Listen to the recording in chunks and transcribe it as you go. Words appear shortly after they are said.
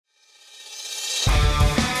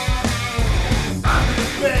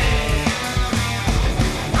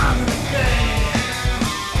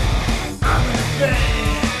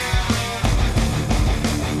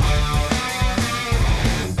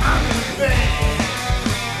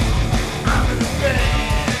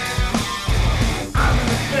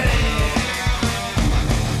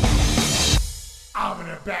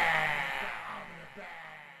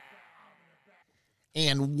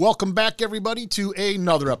And welcome back, everybody, to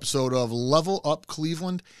another episode of Level Up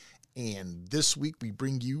Cleveland. And this week we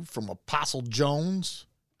bring you from Apostle Jones,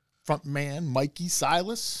 frontman Mikey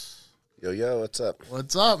Silas. Yo, what's up?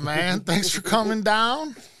 What's up, man? Thanks for coming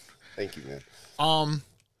down. Thank you, man.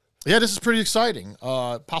 Yeah, this is pretty exciting.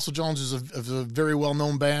 Apostle Jones is a very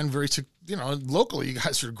well-known band. Locally, you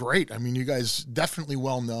guys are great. I mean, you guys definitely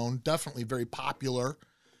well-known, definitely very popular,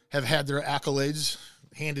 have had their accolades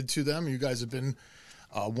handed to them. You guys have been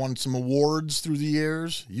won some awards through the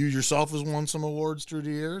years. You yourself has won some awards through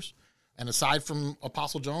the years. And aside from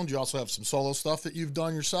Apostle Jones, you also have some solo stuff that you've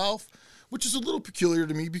done yourself, which is a little peculiar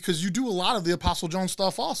to me because you do a lot of the Apostle Jones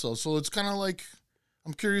stuff also. So it's kind of like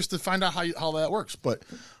I'm curious to find out how that works. But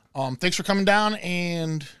thanks for coming down,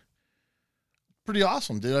 and pretty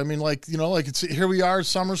awesome, dude. I mean, it's here we are.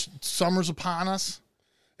 Summer's upon us.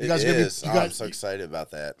 You guys is. I'm so excited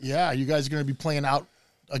about that. Yeah, you guys are going to be playing out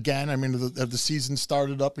again. I mean, the season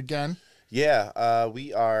started up again. Yeah,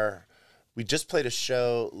 we just played a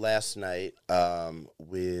show last night.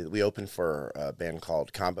 We opened for a band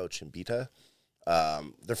called Combo Chimbita.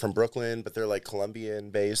 They're from Brooklyn, but they're like Colombian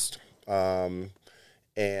based.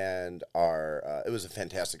 And it was a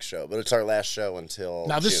fantastic show, but it's our last show until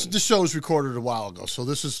now. This show was recorded a while ago, so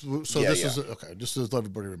this is okay. Just so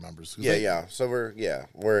everybody remembers. Yeah. So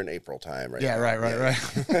we're in April time right now. Right.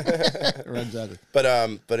 Exactly.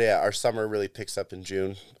 But yeah, our summer really picks up in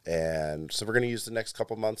June, and so we're gonna use the next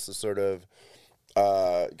couple months to sort of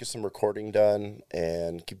get some recording done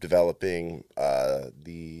and keep developing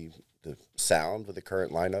the sound with the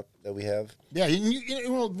current lineup that we have. Yeah,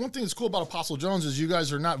 one thing that's cool about Apostle Jones is you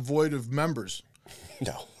guys are not void of members.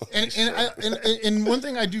 No. and one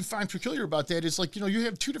thing I do find peculiar about that is you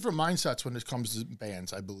have two different mindsets when it comes to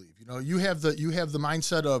bands, I believe. You have the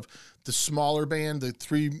mindset of the smaller band, the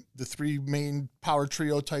three main power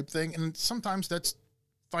trio type thing, and sometimes that's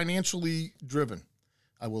financially driven,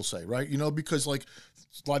 I will say, right? Because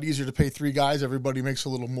it's a lot easier to pay three guys. Everybody makes a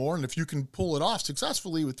little more. And if you can pull it off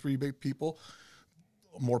successfully with three big people,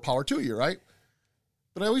 more power to you, right?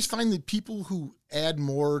 But I always find that people who add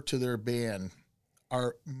more to their band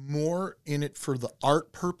are more in it for the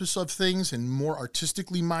art purpose of things and more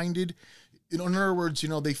artistically minded. In other words,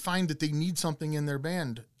 they find that they need something in their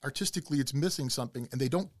band. Artistically, it's missing something, and they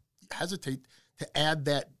don't hesitate to add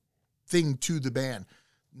that thing to the band,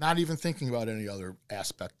 not even thinking about any other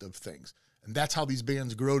aspect of things. And that's how these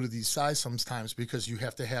bands grow to these size sometimes, because you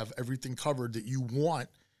have to have everything covered that you want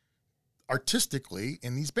artistically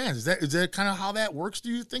in these bands. Is that kind of how that works? Do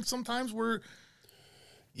you think sometimes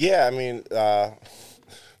Yeah, I mean,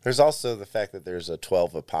 there's also the fact that there's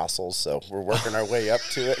 12 apostles, so we're working our way up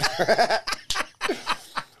to it.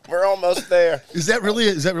 We're almost there. Is that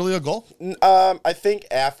really a goal? I think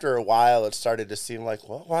after a while it started to seem like,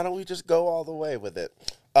 well, why don't we just go all the way with it?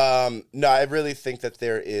 No, I really think that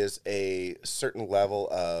there is a certain level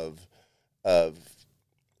of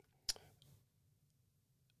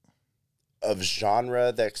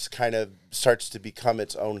genre that's kind of starts to become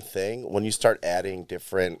its own thing when you start adding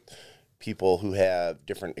different people who have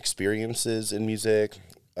different experiences in music,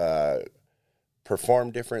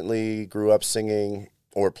 perform differently, grew up singing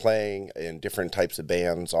or playing in different types of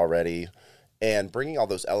bands already, and bringing all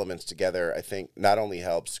those elements together, I think not only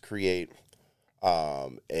helps create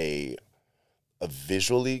a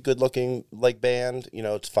visually good looking band.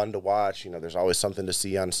 It's fun to watch. There's always something to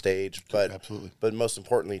see on stage. But absolutely. But most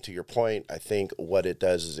importantly, to your point, I think what it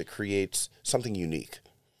does is it creates something unique.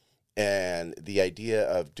 And the idea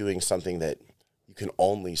of doing something that you can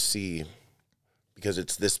only see because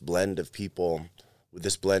it's this blend of people with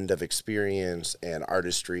this blend of experience and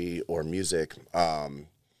artistry or music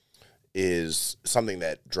is something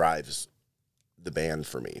that drives the band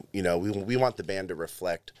for me. We want the band to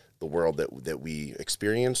reflect the world that we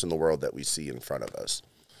experience and the world that we see in front of us.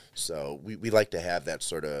 So we like to have that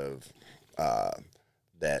sort of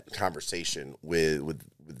that conversation with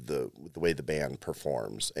the way the band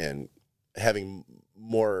performs, and having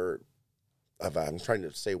more of I'm trying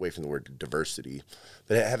to stay away from the word diversity,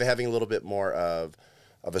 but having a little bit more of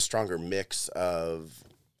a stronger mix of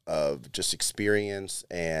just experience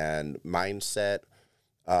and mindset.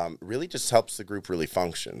 Really just helps the group really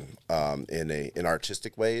function in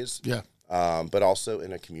artistic ways. Yeah. But also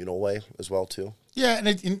in a communal way as well too. Yeah, and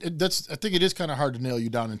I think it is kind of hard to nail you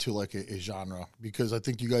down into a genre, because I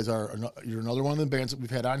think you guys you're another one of the bands that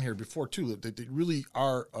we've had on here before too. That they really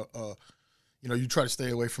are. You try to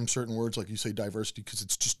stay away from certain words like you say diversity, because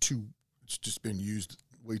it's just been used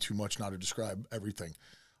way too much now to describe everything.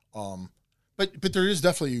 But there is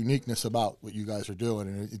definitely a uniqueness about what you guys are doing,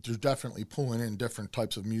 and you're definitely pulling in different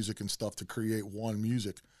types of music and stuff to create one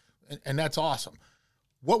music, and that's awesome.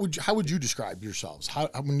 how would you describe yourselves?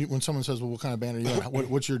 When someone says, well, what kind of band are you in?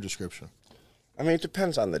 What's your description? I mean, it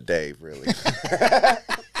depends on the day, really.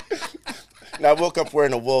 Now, I woke up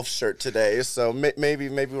wearing a Wolf shirt today, so maybe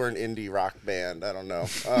we're an indie rock band. I don't know.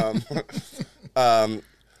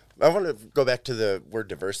 I want to go back to the word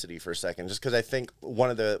diversity for a second, just because I think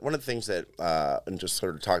one of the things that I'm just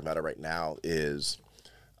sort of talking about it right now is,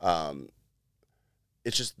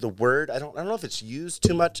 it's just the word. I don't know if it's used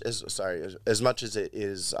too much as much as it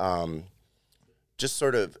is, just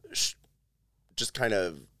sort of, just kind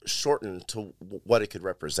of shortened to what it could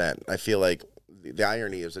represent. I feel like the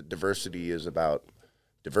irony is that diversity is about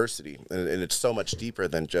diversity, and it's so much deeper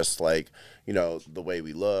than just like, the way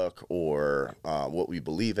we look or what we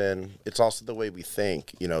believe in. It's also the way we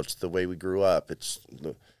think. It's the way we grew up. It's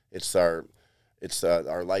our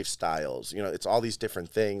lifestyles. It's all these different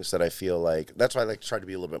things that I feel like. That's why I like to try to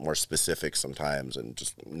be a little bit more specific sometimes, and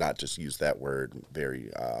just not just use that word very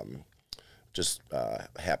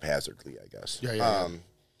haphazardly, I guess. Yeah.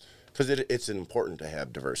 Because it's important to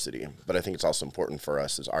have diversity, but I think it's also important for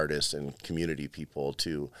us as artists and community people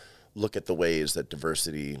to look at the ways that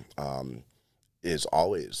diversity is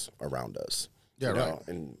always around us. Yeah, right.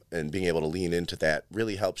 And being able to lean into that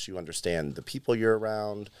really helps you understand the people you're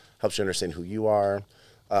around, helps you understand who you are.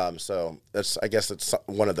 So I guess it's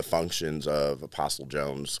one of the functions of Apostle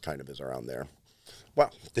Jones, kind of is around there. Wow.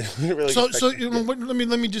 Really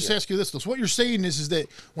let me just ask you this. So what you're saying is that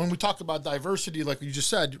when we talk about diversity, like you just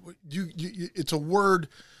said, you it's a word,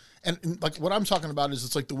 and like what I'm talking about is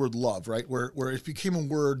it's like the word love, right? Where it became a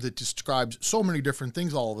word that describes so many different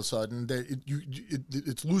things all of a sudden that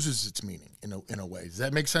it loses its meaning in a way. Does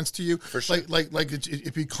that make sense to you? For sure. Like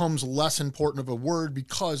it becomes less important of a word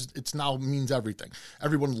because it's now means everything.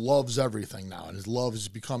 Everyone loves everything now, and love has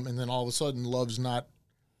become, and then all of a sudden love's not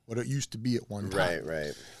what it used to be at one time.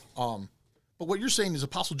 Right. But what you're saying is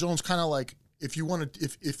Apostle Jones kind of like, if you wanted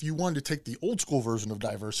to take the old school version of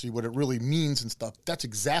diversity, what it really means and stuff, that's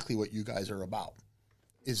exactly what you guys are about.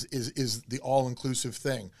 Is the all inclusive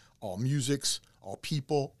thing, all musics, all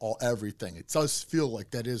people, all everything. It does feel like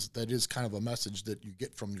that is kind of a message that you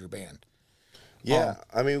get from your band. Yeah,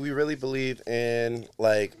 I mean, we really believe in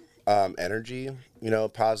like energy,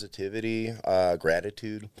 positivity,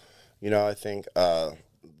 gratitude. I think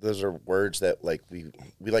those are words that like we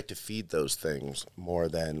like to feed those things more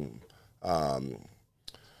than the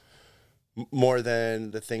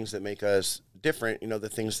things that make us different, the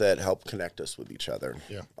things that help connect us with each other.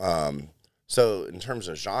 Yeah. So in terms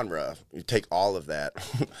of genre, you take all of that,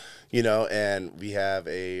 and we have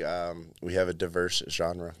a diverse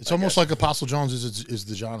genre. It's almost like Apostle Jones is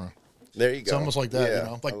the genre. There you go. It's almost like that,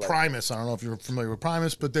 Yeah, like Primus. I don't know if you're familiar with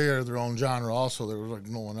Primus, but they are their own genre also. They're like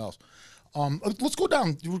no one else. Let's go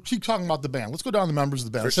down. We'll keep talking about the band. Let's go down the members of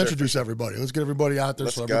the band. Let's introduce everybody. Let's get everybody out there.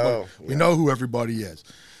 Let's so go. We know who everybody is.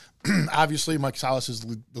 Obviously, Mikey Silas is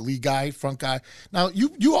the lead guy, front guy. Now,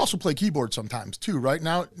 you also play keyboard sometimes too, right?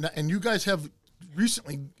 Now, and you guys have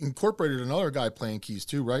recently incorporated another guy playing keys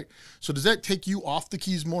too, right? So does that take you off the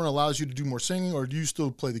keys more and allows you to do more singing, or do you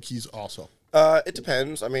still play the keys also? It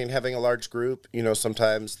depends. I mean, having a large group,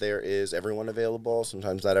 sometimes there is everyone available.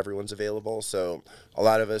 Sometimes not everyone's available. So a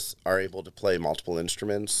lot of us are able to play multiple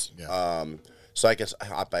instruments. Yeah. So I guess I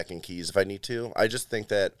hop back in keys if I need to. I just think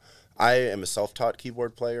that I am a self-taught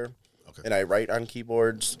keyboard player, and I write on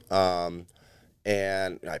keyboards,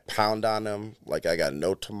 and I pound on them like I got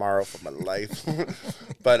no tomorrow for my life.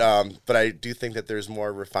 But I do think that there's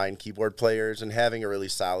more refined keyboard players, and having a really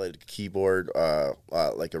solid keyboard,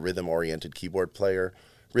 like a rhythm-oriented keyboard player,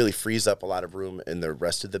 really frees up a lot of room in the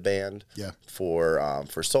rest of the band. Yeah. For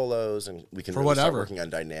solos, and we can really start working on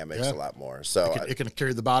dynamics a lot more. So it can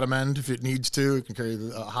carry the bottom end if it needs to. It can carry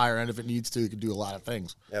the higher end if it needs to. It can do a lot of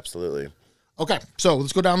things. Absolutely. Okay, so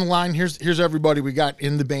let's go down the line. Here's everybody we got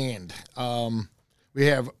in the band. We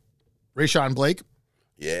have Rayshawn Blake.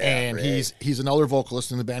 Yeah, and Ray. he's another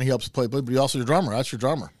vocalist in the band. He helps play, but he's also your drummer. That's your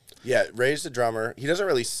drummer. Yeah, Ray's the drummer. He doesn't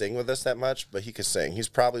really sing with us that much, but he can sing. He's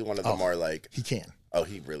probably one of the more like he can. Oh,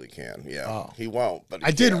 he really can. Yeah, he won't. But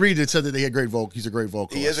I did read it said that he had great vocal. He's a great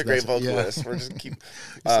vocalist. He is a great vocalist. Yeah. We're just keep.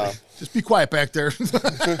 Just be quiet back there.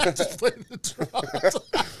 Just play the drums.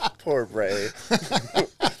 Poor Ray.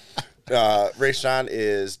 Rayshawn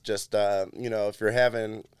is just if you're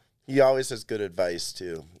having. He always has good advice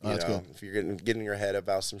too. Good. If you're getting in your head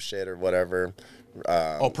about some shit or whatever.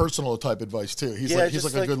 Personal type advice too. He's like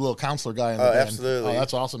a good little counselor guy in the band. Absolutely. Oh,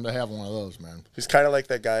 that's awesome to have one of those, man. He's kind of like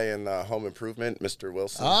that guy in Home Improvement, Mr.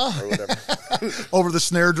 Wilson or whatever. Over the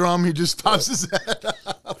snare drum, he just pops his head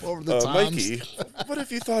up over the toms. Mikey, what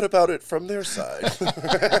have you thought about it from their side?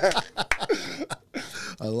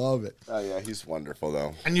 I love it. Oh, yeah, he's wonderful,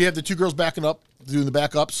 though. And you have the two girls backing up, doing the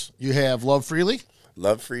backups. You have Love Freely.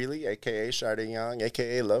 Love Freely, a.k.a. Sade Young,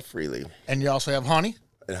 a.k.a. Love Freely. And you also have Honey.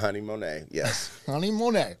 And Honey Monet, yes. Honey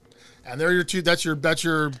Monet. And they're your two. That's your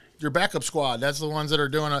backup squad. That's the ones that are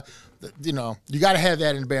doing you got to have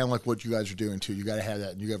that in a band like what you guys are doing too. You got to have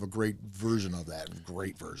that, and you have a great version of that.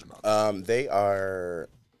 Great version of it. They are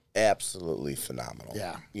absolutely phenomenal.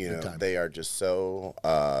 Yeah, They are just so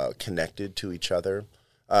connected to each other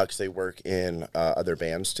because they work in other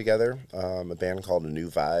bands together. A band called New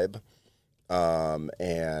Vibe,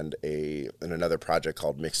 and another project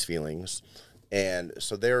called Mixed Feelings. And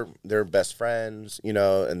so they're best friends,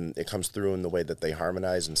 and it comes through in the way that they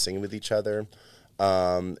harmonize and sing with each other,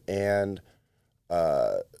 and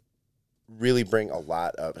really bring a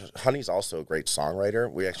lot of. Honey's also a great songwriter.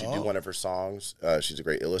 We actually do one of her songs. She's a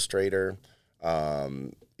great illustrator.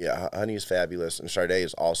 Honey is fabulous, and Sade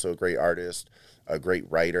is also a great artist, a great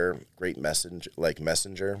writer, great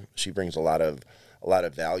messenger. She brings a lot of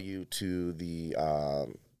value to the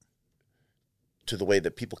way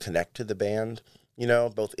that people connect to the band,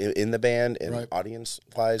 both in the band and right.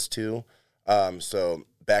 audience-wise too. So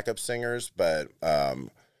backup singers, but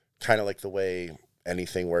kind of like the way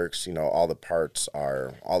anything works, all the parts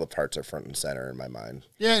are front and center in my mind.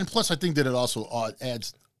 Yeah, and plus I think that it also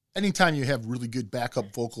adds. Anytime you have really good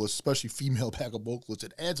backup vocalists, especially female backup vocalists,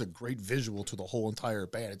 it adds a great visual to the whole entire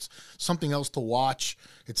band. It's something else to watch.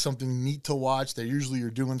 It's something neat to watch. They usually are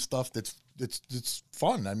doing stuff that's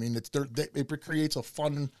fun. I mean, it creates a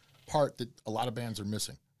fun part that a lot of bands are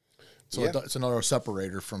missing. So it's another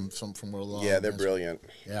separator from where a lot. Yeah, they're brilliant.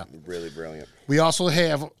 Yeah, really brilliant. We also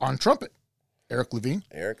have on trumpet Eric Levine.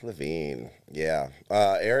 Yeah.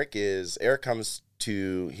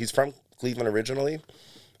 He's from Cleveland originally.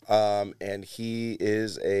 And he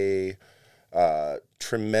is a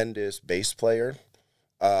tremendous bass player,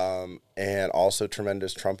 and also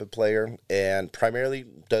tremendous trumpet player, and primarily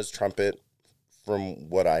does trumpet from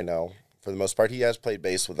what I know. For the most part, he has played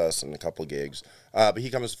bass with us in a couple of gigs, but he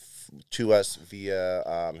comes to us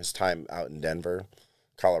via his time out in Denver,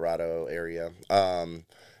 Colorado area,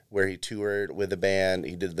 where he toured with the band.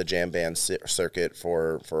 He did the jam band circuit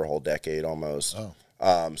for a whole decade almost. Oh.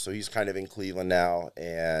 So he's kind of in Cleveland now,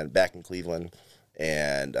 and back in Cleveland,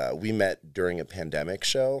 and we met during a pandemic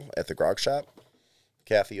show at the Grog Shop.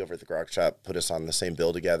 Kathy over at the Grog Shop put us on the same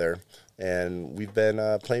bill together, and we've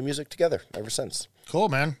been playing music together ever since. Cool,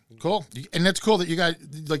 man. Cool. And that's cool that you guys,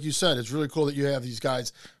 like you said, it's really cool that you have these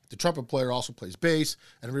guys. The trumpet player also plays bass,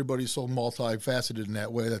 and everybody's so multifaceted in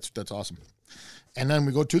that way. That's awesome. And then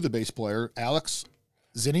we go to the bass player, Alex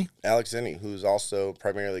Zinni, who's also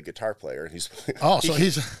primarily a guitar player.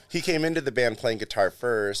 He came into the band playing guitar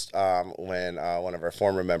first. When one of our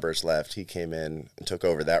former members left, he came in and took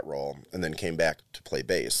over that role, and then came back to play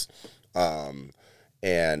bass.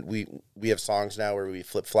 And we have songs now where we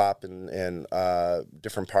flip flop in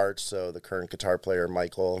different parts. So the current guitar player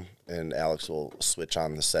Michael and Alex will switch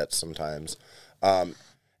on the sets sometimes.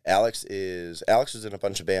 Alex is in a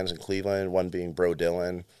bunch of bands in Cleveland, one being Bro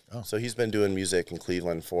Dylan. Oh. So he's been doing music in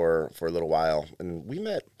Cleveland for a little while. And we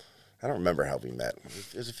met, I don't remember how we met.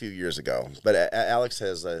 It was a few years ago. But Alex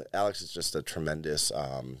is just a tremendous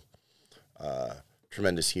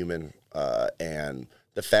human. And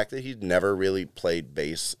the fact that he'd never really played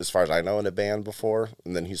bass, as far as I know, in a band before,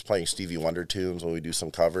 and then he's playing Stevie Wonder tunes when we do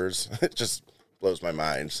some covers, it just blows my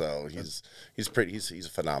mind. So he's a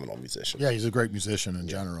phenomenal musician. Yeah, he's a great musician in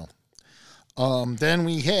general. Then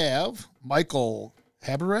we have Michael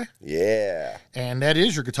Haberay. Yeah. And that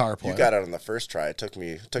is your guitar player. You got it on the first try. It took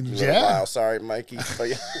me a little while. Sorry, Mikey. But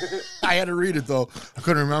yeah. I had to read it though. I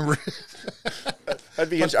couldn't remember. I'd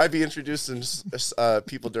be introducing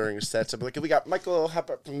people during sets. I'd be like, we got Michael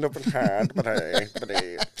Haberay from Openhand.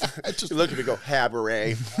 You look at me, go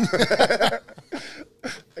Haberay.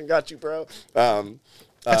 I got you, bro.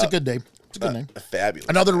 That's a good name. It's a good name. Fabulous.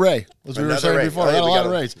 Another Ray, as we were saying before. We got a lot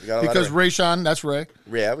of Rays. Because Ray Sean, that's Ray.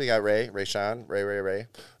 Yeah, we got Ray Sean, Ray.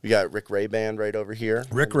 We got Rick Ray Band right over here.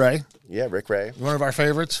 Rick Ray. Yeah, Rick Ray. One of our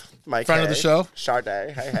favorites. Mike Friend of the show.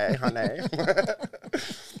 Sade. Hey, honey.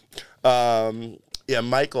 Yeah,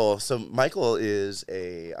 Michael. So Michael is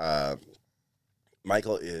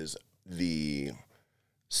the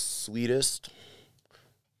sweetest,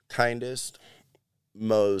 kindest,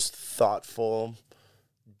 most thoughtful,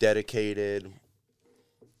 dedicated,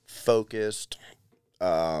 focused,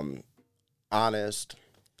 honest,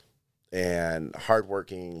 and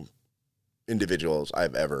hardworking individuals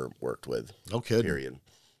I've ever worked with. No kidding. Period.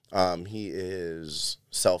 He is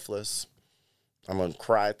selfless. I'm going to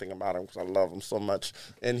cry thinking about him because I love him so much.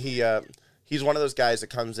 And he's one of those guys that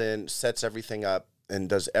comes in, sets everything up, and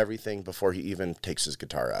does everything before he even takes his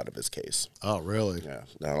guitar out of his case. Oh, really?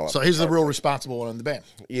 Yeah. So he's the real responsible one in the band.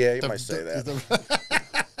 Yeah, you might say that.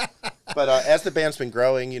 But as the band's been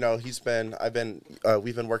growing,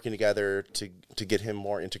 we've been working together to get him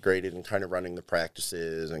more integrated and kind of running the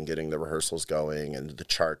practices and getting the rehearsals going and the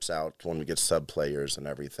charts out when we get sub players and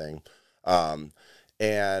everything.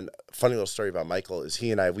 And funny little story about Michael is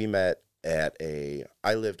he and we met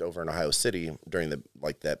I lived over in Ohio City during the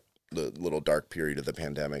little dark period of the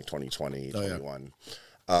pandemic, 2020, 21.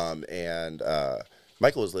 And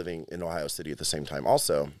Michael was living in Ohio City at the same time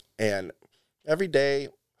also. And every day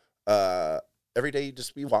you'd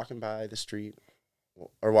just be walking by the street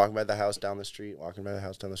or walking by the house down the street,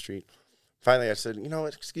 Finally, I said,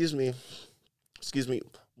 excuse me,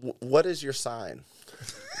 what is your sign?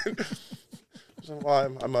 I said,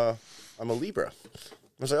 well, I'm a Libra. I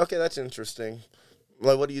was like, okay, that's interesting.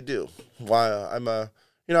 Like, what do you do? Why, I'm a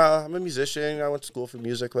musician. I went to school for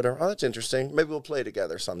music, whatever. Oh, that's interesting. Maybe we'll play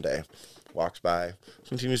together someday. Walks by,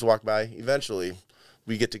 continues to walk by. Eventually,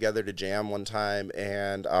 we get together to jam one time,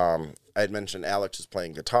 and I had mentioned Alex is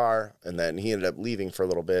playing guitar, and then he ended up leaving for a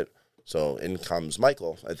little bit. So in comes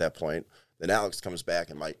Michael at that point. Then Alex comes back,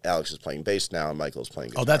 and Alex is playing bass now, and Michael's playing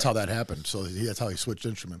guitar. Oh, that's how that happened. So that's how he switched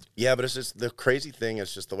instruments. Yeah, but it's just the crazy thing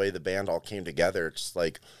is just the way the band all came together. It's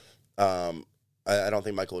like, I don't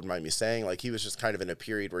think Michael would mind me saying, like, he was just kind of in a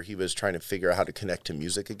period where he was trying to figure out how to connect to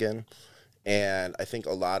music again. And I think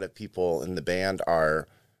a lot of people in the band are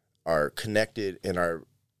connected in our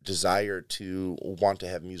desire to want to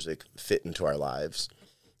have music fit into our lives,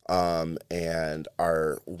 and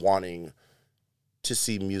are wanting to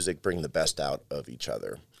see music bring the best out of each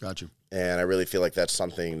other. Got you. And I really feel like that's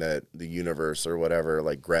something that the universe or whatever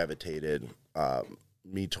gravitated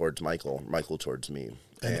me towards Michael towards me.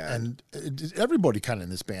 And everybody kind of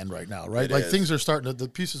in this band right now, right? Like things are the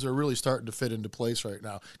pieces are really starting to fit into place right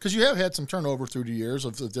now. Because you have had some turnover through the years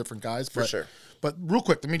of the different guys. For sure. But real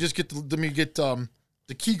quick, let me get the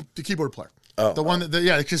keyboard player. Oh, the one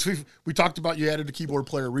because we talked about you added a keyboard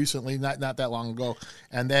player recently, not that long ago,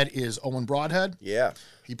 and that is Owen Broadhead. Yeah.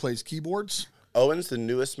 He plays keyboards. Owen's the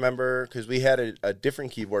newest member because we had a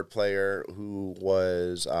different keyboard player who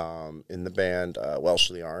was in the band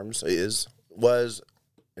Welshly Arms,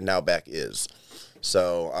 and now back is.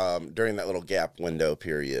 So during that little gap window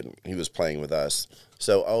period, he was playing with us.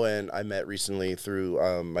 So Owen, I met recently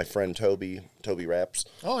through my friend Toby Raps.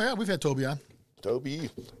 Oh, yeah, we've had Toby on.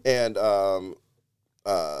 And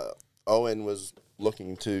Owen was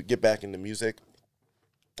looking to get back into music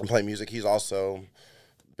and play music. He's also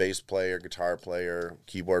bass player, guitar player,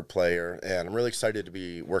 keyboard player, and I'm really excited to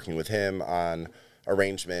be working with him on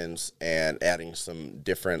arrangements and adding some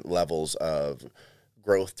different levels of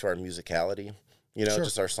growth to our musicality. Sure.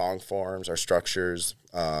 Just our song forms, our structures,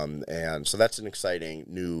 and so that's an exciting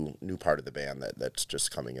new part of the band that's just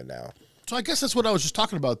coming in now. So I guess that's what I was just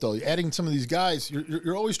talking about, though. Adding some of these guys,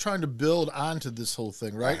 you're always trying to build onto this whole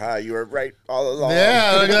thing, right? You were right all along.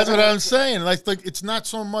 Yeah, that's what I'm saying. Like it's not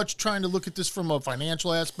so much trying to look at this from a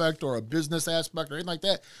financial aspect or a business aspect or anything like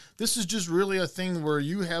that. This is just really a thing where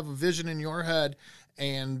you have a vision in your head,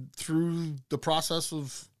 and through the process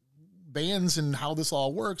of bands and how this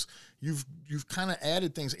all works, you've kind of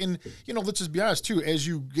added things. And, let's just be honest, too, as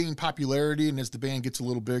you gain popularity and as the band gets a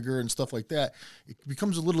little bigger and stuff like that, it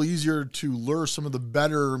becomes a little easier to lure some of the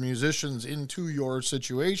better musicians into your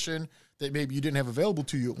situation that maybe you didn't have available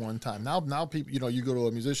to you at one time. Now people, you go to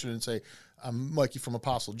a musician and say, I'm Mikey from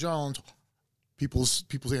Apostle Jones. People's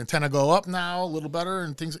antenna go up now a little better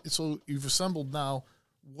and things. So you've assembled now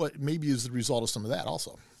what maybe is the result of some of that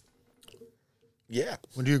also. Yeah.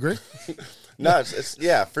 Would you agree? No, it's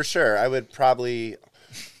yeah, for sure. I would probably,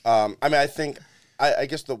 I think, I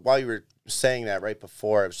guess while you were saying that right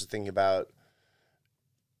before, I was just thinking about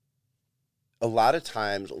a lot of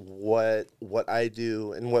times what I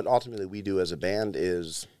do and what ultimately we do as a band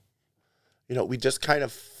is, we just kind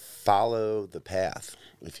of follow the path,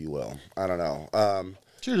 if you will. I don't know.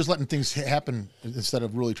 So you're just letting things happen instead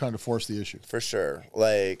of really trying to force the issue. For sure.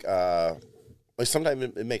 Sometimes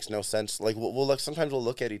it makes no sense. Sometimes we'll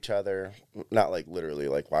look at each other, not literally,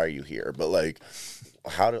 why are you here? But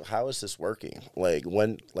how is this working?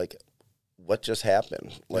 What just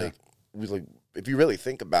happened? If you really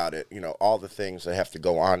think about it, all the things that have to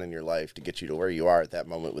go on in your life to get you to where you are at that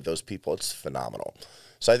moment with those people, it's phenomenal.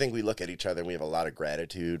 So I think we look at each other and we have a lot of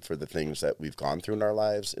gratitude for the things that we've gone through in our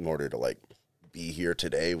lives in order to be here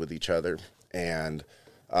today with each other. And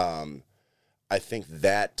I think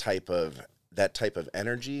that type of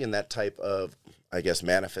energy and that type of, I guess,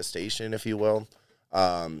 manifestation, if you will,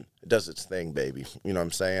 does its thing, baby. You know what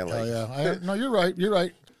I'm saying? Yeah. No, you're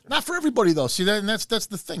right. Not for everybody though. See that, and that's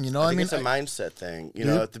the thing, you know. I mean, it's a mindset thing. You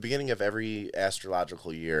know, at the beginning of every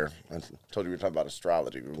astrological year, I told you we were talking about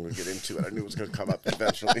astrology. We're going to get into it. I knew it was going to come up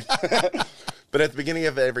eventually. But at the beginning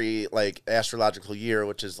of every like astrological year,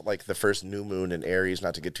 which is like the first new moon in Aries,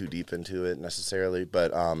 not to get too deep into it necessarily,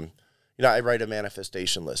 but you know, I write a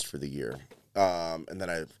manifestation list for the year, and then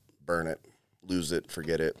I burn it, lose it,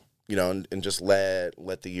 forget it. You know, and just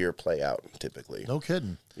let the year play out. Typically, no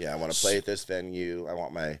kidding. Yeah, I want to play at this venue. I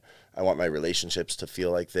want my relationships to feel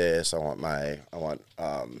like this. I want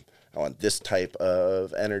this type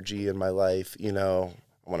of energy in my life. You know,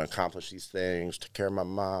 I want to accomplish these things, take care of my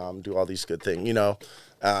mom, do all these good things. You know,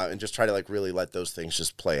 and just try to like really let those things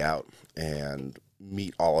just play out and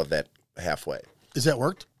meet all of that halfway. Has that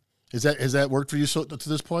worked? Has that worked for you to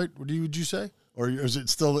this point? Would you say? Or is it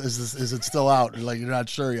still is it still out? Like you're not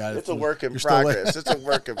sure yet. It's a work in progress. It's a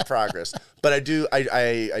work in progress. But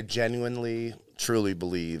I genuinely, truly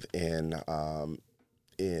believe in that.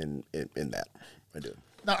 I do.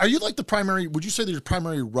 Now, are you like the primary? Would you say that you're the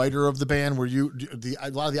primary writer of the band? Where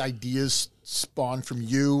a lot of the ideas spawn from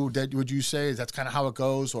you? That would you say that's kind of how it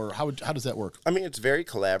goes, or how does that work? I mean, it's very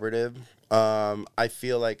collaborative. I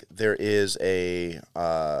feel like there is a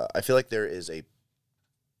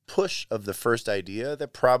push of the first idea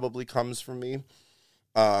that probably comes from me.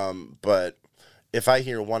 But if I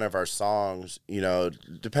hear one of our songs, you know,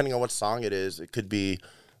 depending on what song it is, it could be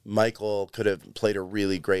Michael could have played a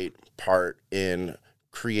really great part in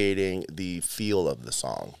creating the feel of the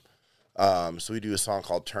song. So we do a song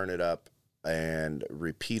called Turn It Up and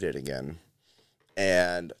Repeat It Again.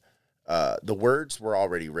 And the words were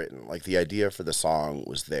already written. Like the idea for the song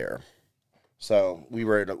was there. So we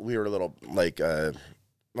were a little like, I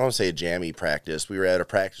don't want to say a jammy practice. We were at a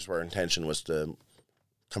practice where our intention was to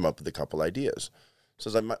come up with a couple ideas. So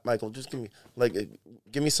I was like, Michael, just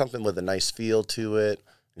give me something with a nice feel to it.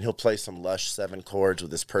 And he'll play some lush 7 chords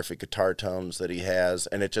with his perfect guitar tones that he has.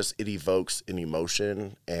 And it evokes an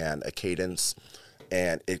emotion and a cadence.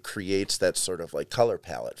 And it creates that sort of like color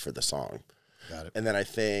palette for the song. Got it. And then I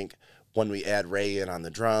think when we add Ray in on the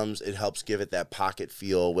drums, it helps give it that pocket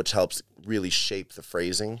feel, which helps really shape the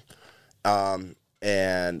phrasing.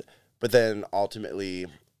 But then ultimately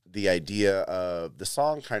the idea of the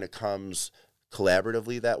song kind of comes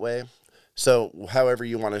collaboratively that way. So however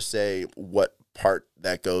you want to say what part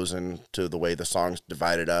that goes into the way the song's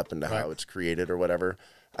divided up into how it's created or whatever,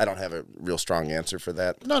 I don't have a real strong answer for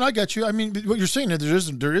that. No, I get you. I mean, what you're saying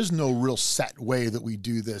is there is no real set way that we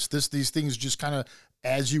do this. These things just kind of,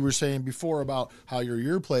 as you were saying before about how your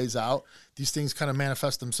year plays out, these things kind of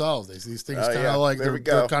manifest themselves. These things kind of like they're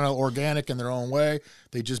kind of organic in their own way.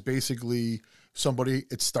 They just basically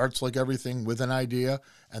it starts like everything with an idea,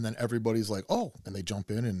 and then everybody's like, oh, and they jump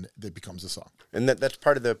in and it becomes a song. And that's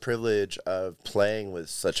part of the privilege of playing with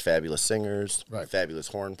such fabulous singers, fabulous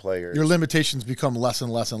horn players. Your limitations become less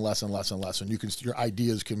and less and less and less and less, and your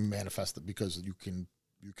ideas can manifest it because you can,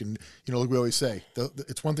 like we always say,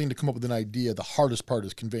 it's one thing to come up with an idea. The hardest part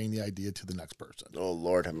is conveying the idea to the next person. Oh,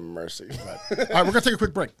 Lord have mercy. All right, we're going to take a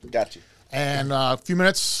quick break. Got you. And a few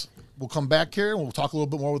minutes, we'll come back here, and we'll talk a little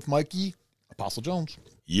bit more with Mikey, Apostle Jones.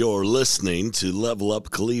 You're listening to Level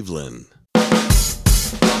Up Cleveland.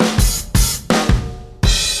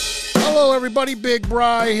 Hello, everybody. Big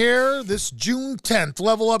Bri here. This June 10th,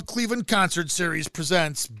 Level Up Cleveland Concert Series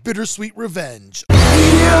presents Bittersweet Revenge. You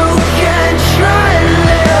can try to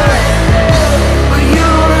live, but you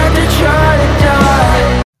have to try to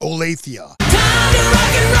die. Olathia. Time to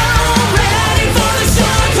rock and roll, ready for the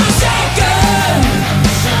sun forsaken.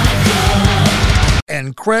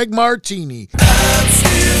 And Craig Martini. I'm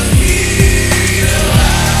still here,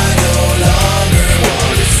 I no longer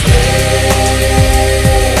want to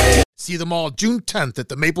stay. See them all June 10th at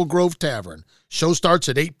the Maple Grove Tavern. Show starts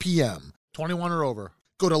at 8 p.m. 21 or over.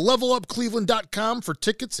 Go to levelupcleveland.com for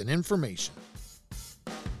tickets and information.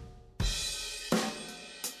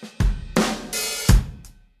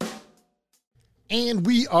 And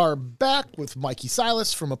we are back with Mikey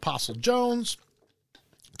Silas from Apostle Jones.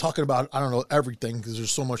 Talking about, I don't know, everything, because there's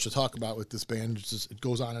so much to talk about with this band. It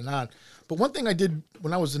goes on and on. But one thing I did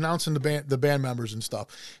when I was announcing the band members and stuff,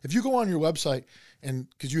 if you go on your website, and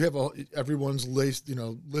because you have everyone's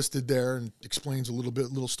listed there and explains a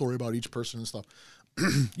little story about each person and stuff,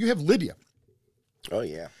 you have Lydia. Oh,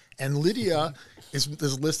 yeah. And Lydia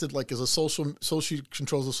is listed like as so she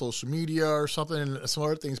controls the social media or something and some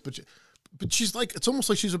other things, but she's like, it's almost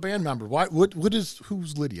like she's a band member.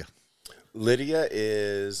 Who's Lydia? Lydia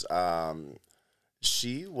is,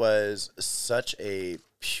 she was such a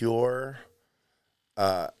pure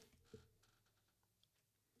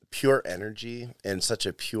energy and such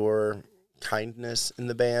a pure kindness in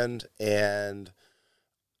the band, and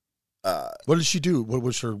what did she do? What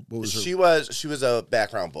was her? she was a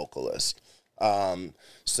background vocalist.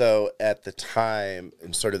 So at the time,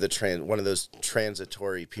 in sort of one of those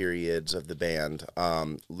transitory periods of the band,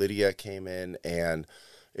 Lydia came in, and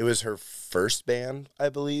it was her first band, I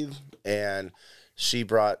believe, and she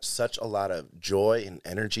brought such a lot of joy and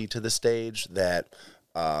energy to the stage that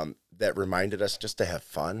that reminded us just to have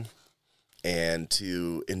fun and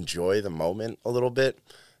to enjoy the moment a little bit.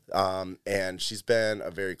 And she's been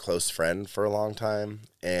a very close friend for a long time,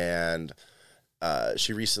 and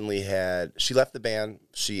she left the band.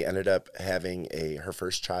 She ended up having her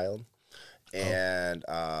first child, and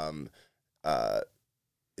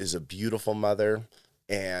is a beautiful mother.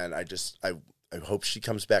 And I hope she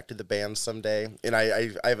comes back to the band someday. And I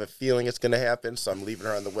have a feeling it's going to happen, so I'm leaving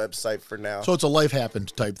her on the website for now. So it's a life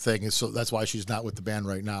happened type thing. So that's why she's not with the band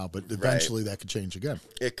right now. But eventually that could change again.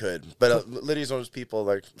 It could. But Lydia's one of those people,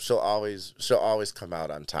 like, she'll always come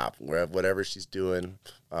out on top. Whatever she's doing,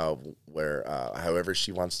 however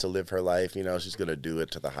she wants to live her life, she's going to do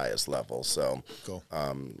it to the highest level. So cool.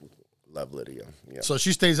 Love Lydia. Yeah. So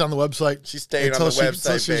she stays on the website. She's staying on the website,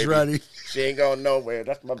 until she's ready. She ain't going nowhere.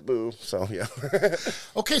 That's my boo. So yeah.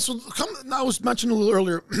 Okay, so I was mentioning a little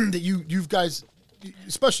earlier that you guys,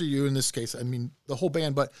 especially you in this case, I mean the whole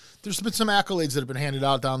band, but there's been some accolades that have been handed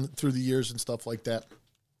out down through the years and stuff like that.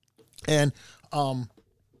 And one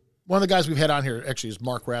of the guys we've had on here actually is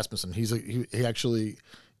Mark Rasmussen. He actually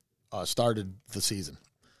started the season.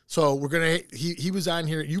 So he was on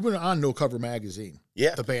here. You were on No Cover Magazine.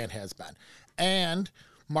 Yeah. The band has been. And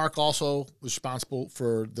Mark also was responsible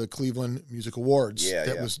for the Cleveland Music Awards.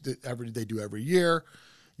 They do every year.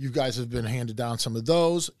 You guys have been handed down some of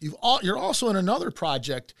those. You're also in another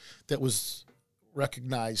project that was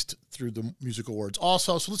recognized through the Music Awards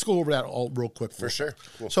also. So let's go over that all real quick. For sure.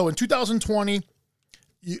 Cool. So in 2020,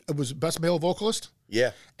 it was Best Male Vocalist.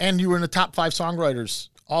 Yeah. And you were in the top 5 songwriters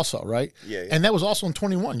also, right? Yeah. And that was also in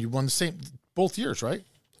 21. You won the same both years, right?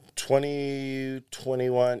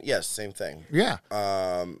 2021. Yes, same thing. Yeah.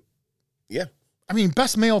 Yeah. I mean,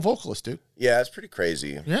 Best Male Vocalist, dude. Yeah, it's pretty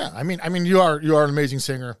crazy. Yeah. I mean, you are an amazing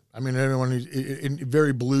singer. I mean, everyone in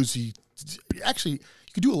very bluesy. Actually,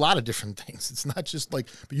 you could do a lot of different things. It's not just like,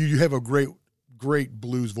 but you have a great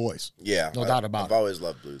blues voice. Yeah. No doubt about it. I've always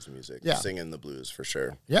loved blues music. Yeah. Singing the blues for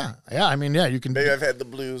sure. Yeah. Yeah. I mean, yeah, you can. Maybe I've had the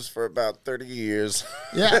blues for about 30 years.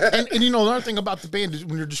 Yeah. And another thing about the band is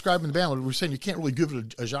when you're describing the band, we're saying you can't really give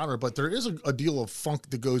it a genre, but there is a deal of funk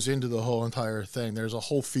that goes into the whole entire thing. There's a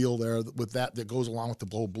whole feel there with that goes along with the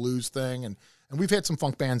whole blues thing. And we've had some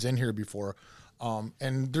funk bands in here before.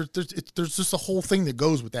 And there's just a whole thing that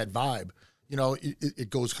goes with that vibe. It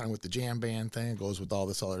goes kind of with the jam band thing. It goes with all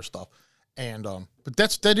this other stuff. And but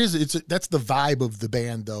that's the vibe of the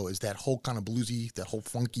band though, is that whole kind of bluesy, that whole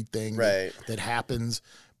funky thing that happens.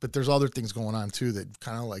 But there's other things going on too that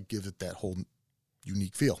kind of like give it that whole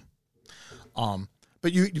unique feel.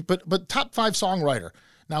 But top 5 songwriter.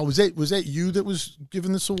 Now was that you that was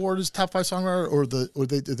given this award as top 5 songwriter, or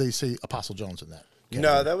did they say Apostle Jones in that?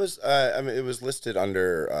 No, that was it was listed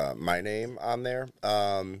under my name on there.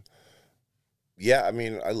 Yeah, I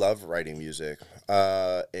mean, I love writing music.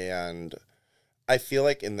 And I feel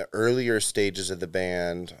like in the earlier stages of the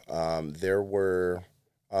band, there were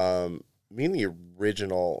me and the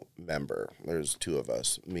original member. There's 2 of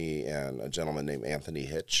us, me and a gentleman named Anthony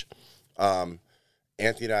Hitch.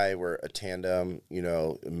 Anthony and I were a tandem,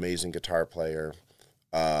 amazing guitar player.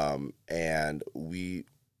 And we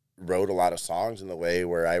wrote a lot of songs in the way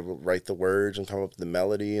where I would write the words and come up with the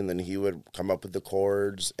melody, and then he would come up with the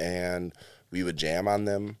chords, and we would jam on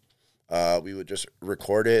them. We would just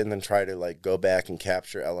record it and then try to like go back and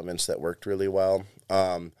capture elements that worked really well.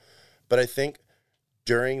 But I think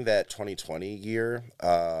during that 2020 year,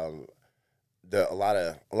 a lot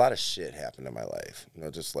of shit happened in my life.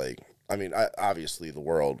 Just like, I mean, obviously the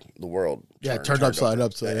world. Turned upside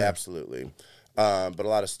up. So yeah. Absolutely. But a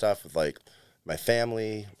lot of stuff with like my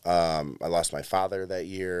family. I lost my father that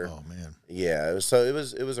year. Oh man. Yeah. It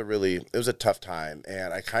was a tough time,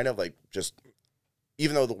 and I kind of like just,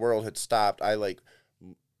 even though the world had stopped, I like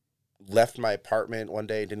left my apartment one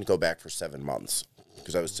day and didn't go back for 7 months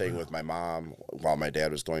because I was staying with my mom while my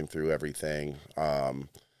dad was going through everything.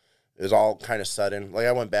 It was all kind of sudden. Like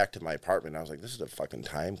I went back to my apartment and I was like, this is a fucking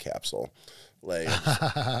time capsule. Like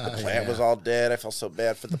the plant was all dead. I felt so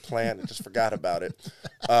bad for the plant. I just forgot about it.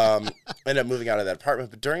 Ended up moving out of that apartment.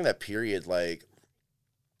 But during that period, like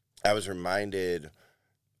I was reminded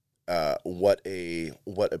what a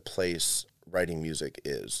place writing music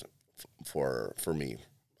is for me.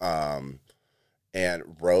 and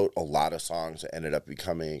wrote a lot of songs that ended up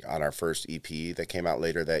becoming on our first EP that came out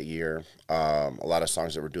later that year. A lot of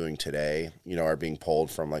songs that we're doing today, are being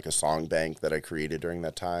pulled from like a song bank that I created during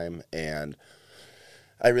that time. And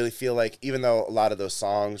I really feel like even though a lot of those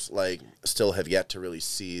songs like still have yet to really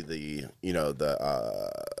see the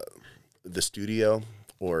studio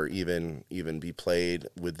or even be played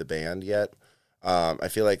with the band yet, I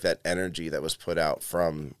feel like that energy that was put out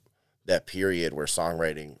from that period where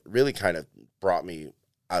songwriting really kind of brought me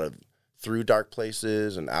through dark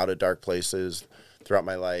places and out of dark places throughout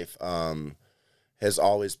my life, has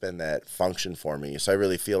always been that function for me. So I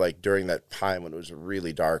really feel like during that time when it was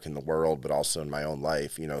really dark in the world, but also in my own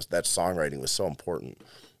life, that songwriting was so important.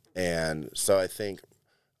 And so I think,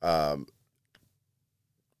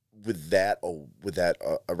 with that,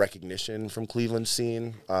 a recognition from Cleveland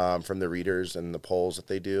scene, from the readers and the polls that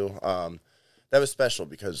they do, that was special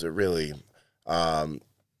because it really,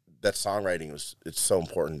 that songwriting it's so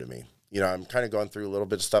important to me. I'm kind of going through a little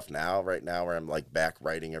bit of stuff right now where I'm like back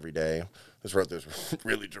writing every day. I just wrote this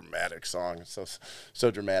really dramatic song. It's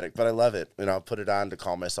so dramatic, but I love it. I'll put it on to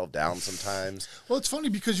calm myself down sometimes. Well, it's funny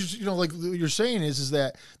because like what you're saying is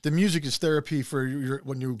that the music is therapy for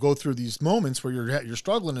when you go through these moments where you're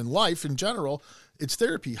struggling in life in general. It's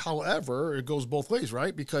therapy. However, it goes both ways,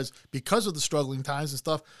 right? Because of the struggling times and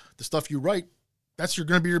stuff, the stuff you write, that's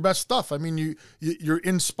going to be your best stuff. I mean, you're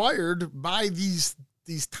inspired by these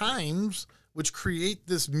times, which create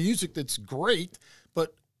this music that's great,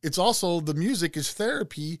 but it's also the music is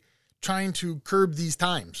therapy trying to curb these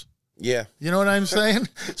times. Yeah. You know what I'm saying?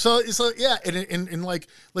 So it's like, yeah. And like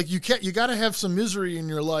you got to have some misery in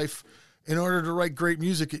your life in order to write great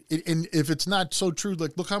music. And if it's not so true,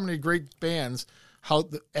 like look how many great bands,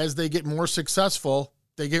 as they get more successful,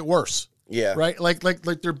 they get worse. Yeah. Right? Like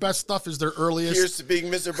their best stuff is their earliest. Here's to being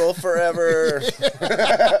miserable forever.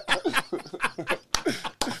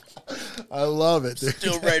 I love it, dude.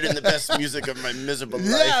 Still writing the best music of my miserable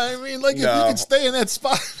life. Yeah, I mean, like if you could stay in that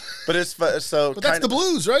spot. But it's so. But that's the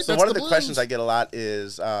blues, right? So that's one of the blues. questions I get a lot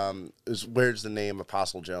is where's the name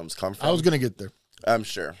Apostle Jones come from? I was gonna get there. I'm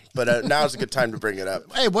sure, but now's a good time to bring it up.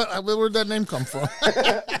 Hey, where'd that name come from?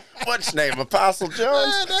 What's name? Apostle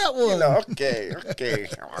Jones? That one. Okay.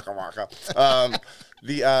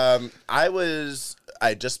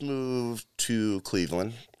 I just moved to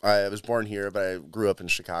Cleveland. I was born here, but I grew up in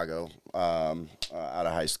Chicago, out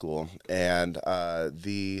of high school, and I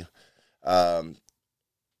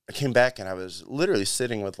came back and I was literally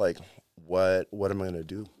sitting with like, what am I gonna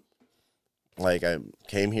do? Like I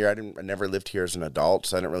came here, I never lived here as an adult,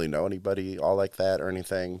 so I didn't really know anybody all like that or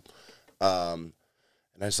anything. And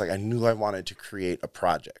I was like, I knew I wanted to create a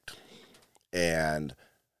project, and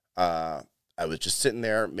I was just sitting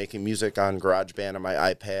there making music on GarageBand on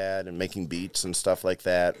my iPad and making beats and stuff like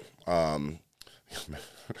that. My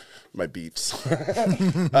beats.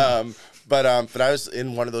 But I was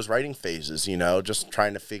in one of those writing phases, just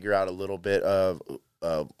trying to figure out a little bit of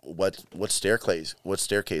what staircase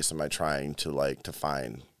am I trying to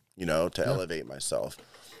find, to elevate myself.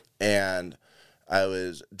 And I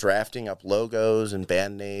was drafting up logos and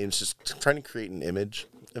band names, just trying to create an image,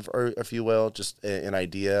 if you will, just an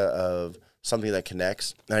idea of something that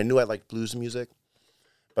connects. And I knew I liked blues music,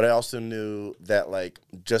 but I also knew that like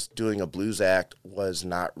just doing a blues act was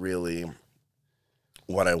not really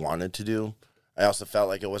what I wanted to do. I also felt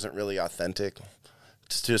like it wasn't really authentic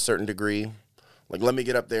to a certain degree. Like, let me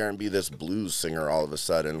get up there and be this blues singer all of a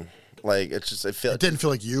sudden. Like, it didn't feel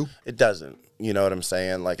like you. It doesn't. You know what I'm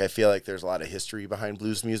saying? Like, I feel like there's a lot of history behind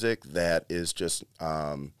blues music that is just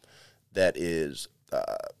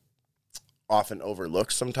often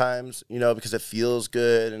overlooked sometimes, because it feels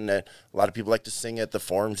good, and a lot of people like to sing it. The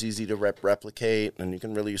form's easy to replicate, and you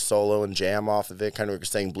can really solo and jam off of it. Kind of like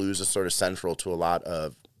saying blues is sort of central to a lot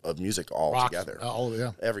of music altogether. Oh,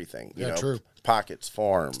 yeah. Everything. True. Pockets,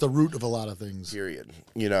 form. It's the root of a lot of things. Period.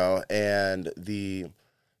 And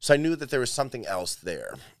so I knew that there was something else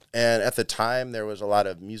there. And at the time, there was a lot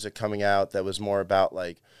of music coming out that was more about,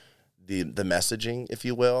 like, the messaging, if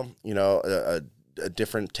you will, a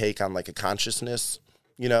different take on like a consciousness,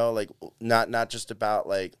 like not just about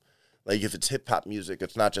like if it's hip hop music,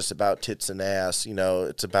 it's not just about tits and ass,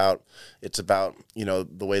 it's about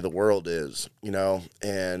the way the world is,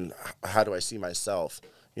 and how do I see myself,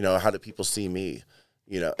 how do people see me,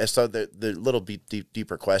 and so the little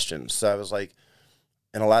deeper questions. So I was like,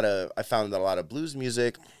 I found that a lot of blues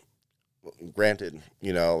music, granted,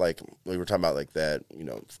 like we were talking about like that,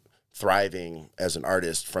 thriving as an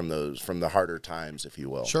artist from the harder times, if you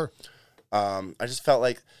will. Sure. I just felt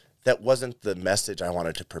like that wasn't the message I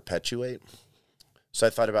wanted to perpetuate. So I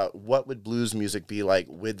thought about what would blues music be like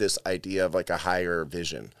with this idea of like a higher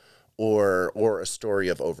vision or a story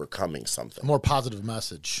of overcoming something. A more positive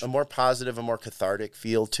message. A more positive, a more cathartic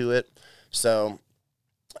feel to it. So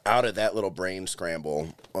out of that little brain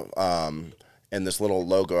scramble, and this little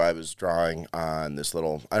logo I was drawing on this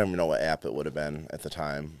little, I don't even know what app it would have been at the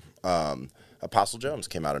time, Apostle Jones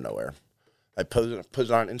came out of nowhere. I put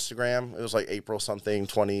it on Instagram. It was like April something,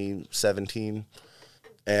 2017.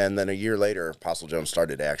 And then a year later, Apostle Jones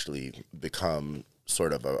started to actually become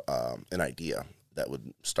sort of an idea that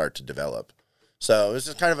would start to develop. So it was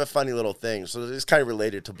just kind of a funny little thing. So it's kind of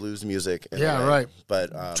related to blues music. Yeah, right.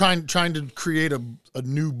 But trying to create a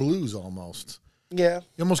new blues almost. Yeah.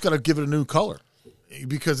 You almost got to give it a new color.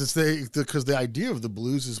 Because the idea of the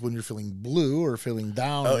blues is when you're feeling blue or feeling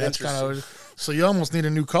down. Oh, that's kind of so you almost need a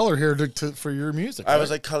new color here for your music. I was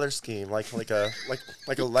like color scheme, like a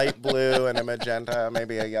light blue and a magenta,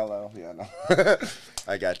 maybe a yellow. Yeah, no.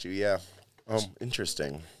 I got you. Yeah. Oh,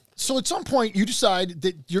 interesting. So at some point you decide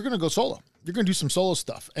that you're going to go solo. You're going to do some solo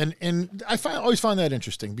stuff, and I always find that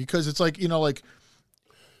interesting because it's like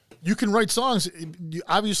you can write songs.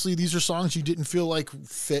 Obviously, these are songs you didn't feel like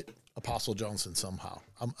fit Apostle Johnson somehow,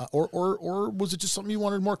 or was it just something you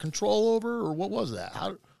wanted more control over, or what was that?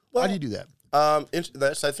 How do you do that? I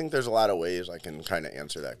think there's a lot of ways I can kind of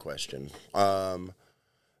answer that question.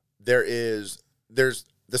 There's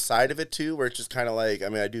the side of it too, where it's just kind of like, I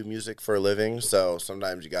mean, I do music for a living, so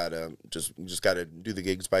sometimes you just gotta do the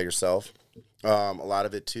gigs by yourself. A lot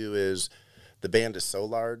of it too is the band is so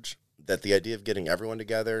large that the idea of getting everyone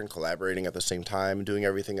together and collaborating at the same time and doing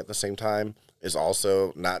everything at the same time is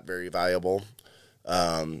also not very viable.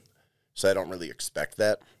 So I don't really expect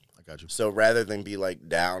that. I got you. So rather than be like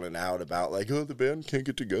down and out about like, oh, the band can't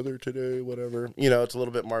get together today, whatever, it's a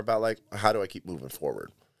little bit more about like, how do I keep moving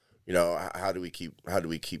forward? How do we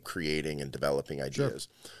keep creating and developing ideas?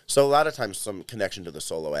 Sure. So a lot of times some connection to the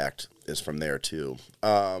solo act is from there too.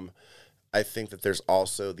 I think that there's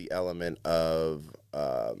also the element of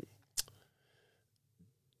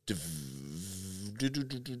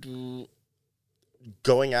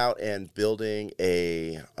going out and building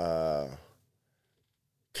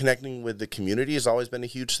connecting with the community has always been a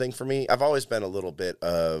huge thing for me. I've always been a little bit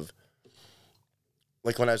of,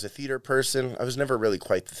 like when I was a theater person, I was never really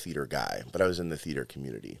quite the theater guy, but I was in the theater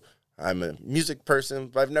community. I'm a music person,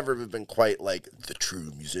 but I've never been quite like the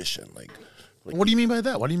true musician. Like what do you mean by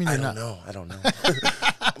that? What do you mean I you're don't not? I don't know.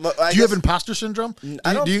 Do you have imposter syndrome? Do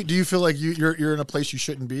you feel like you're in a place you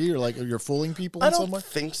shouldn't be, or like you're fooling people in some way? I don't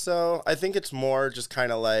think so. I think it's more just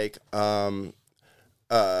kind of like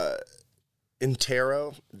in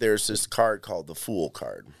tarot, there's this card called the Fool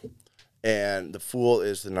card, and the Fool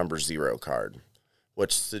is the number 0 card,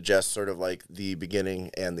 which suggests sort of like the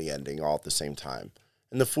beginning and the ending all at the same time.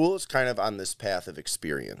 And the Fool is kind of on this path of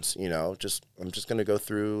experience, I'm just going to go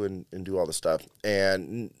through and do all the stuff.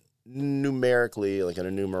 And numerically, like in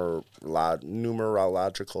a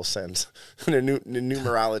numerological sense, in a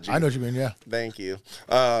numerology. I know what you mean, yeah. Thank you.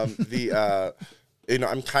 I'm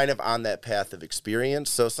kind of on that path of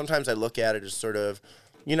experience. So sometimes I look at it as sort of,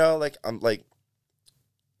 like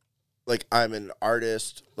I'm an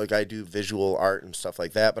artist, like I do visual art and stuff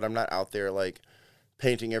like that, but I'm not out there like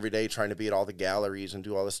painting every day, trying to be at all the galleries and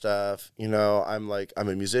do all this stuff. I'm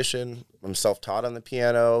a musician. I'm self-taught on the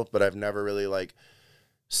piano, but I've never really like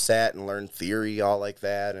sat and learned theory all like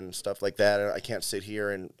that and stuff like that. I can't sit here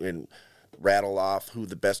and rattle off who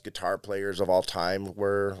the best guitar players of all time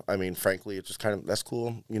were. I mean, frankly, it's just kind of, that's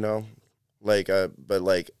cool,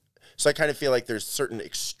 so I kind of feel like there's certain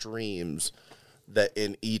extremes that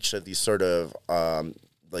in each of these sort of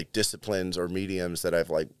like disciplines or mediums that I've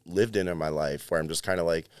like lived in my life, where I'm just kind of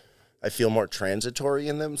like, I feel more transitory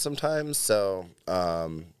in them sometimes. So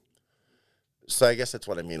I guess that's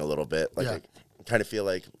what I mean a little bit. Like, yeah. I kind of feel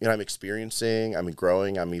like, I'm experiencing, I'm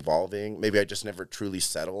growing, I'm evolving. Maybe I just never truly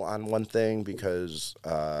settle on one thing because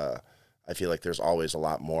I feel like there's always a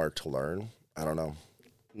lot more to learn. I don't know.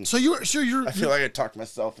 So you're. I feel like I talked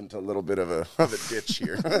myself into a little bit of a ditch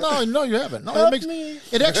here. No, you haven't. No,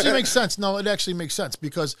 it actually makes sense. No, it actually makes sense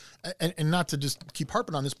because, and not to just keep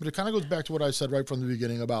harping on this, but it kind of goes back to what I said right from the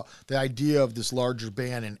beginning about the idea of this larger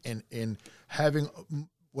band and having.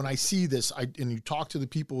 When I see this, and you talk to the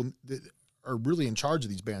people that are really in charge of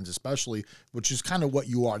these bands, especially, which is kind of what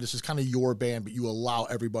you are. This is kind of your band, but you allow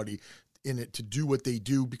everybody in it to do what they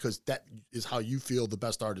do because that is how you feel the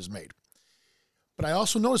best art is made. But I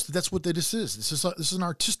also noticed that that's what this is. This is an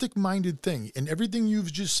artistic-minded thing, and everything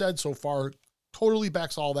you've just said so far totally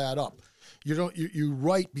backs all that up. You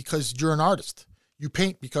write because you're an artist. You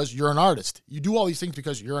paint because you're an artist. You do all these things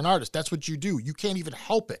because you're an artist. That's what you do. You can't even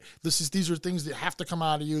help it. These are things that have to come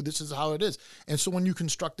out of you. This is how it is. And so when you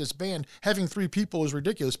construct this band, having 3 people is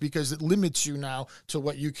ridiculous because it limits you now to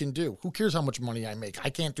what you can do. Who cares how much money I make?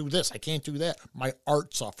 I can't do this. I can't do that. My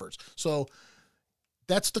art suffers. So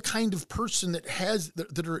that's the kind of person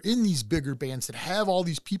that are in these bigger bands that have all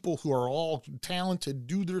these people who are all talented,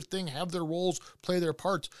 do their thing, have their roles, play their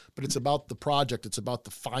parts, but it's about the project. It's about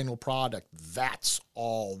the final product. That's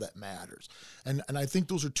all that matters. And I think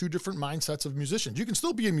those are 2 different mindsets of musicians. You can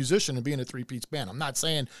still be a musician and be in a 3-piece band. I'm not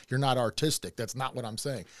saying you're not artistic. That's not what I'm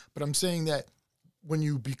saying. But I'm saying that when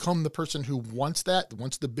you become the person who wants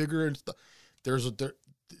the bigger and stuff,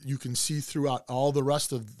 you can see throughout all the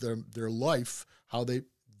rest of their life how their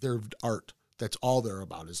art. That's all they're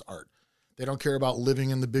about is art. They don't care about living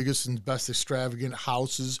in the biggest and best extravagant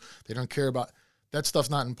houses. They don't care about that stuff's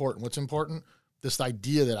not important. What's important? This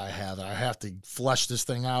idea that I have to flesh this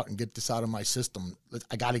thing out and get this out of my system.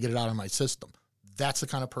 I got to get it out of my system. That's the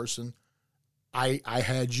kind of person I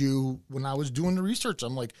had you when I was doing the research.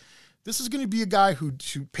 I'm like, this is going to be a guy who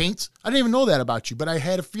paints. I didn't even know that about you, but I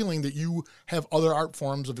had a feeling that you have other art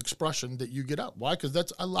forms of expression that you get up. Why? Because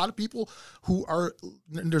that's a lot of people who are,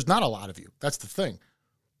 and there's not a lot of you. That's the thing.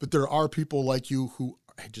 But there are people like you who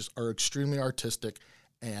just are extremely artistic,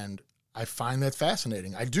 and I find that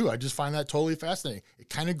fascinating. I do. I just find that totally fascinating. It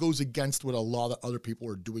kind of goes against what a lot of other people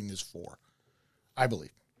are doing this for, I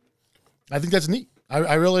believe. I think that's neat.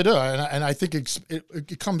 I really do. And I think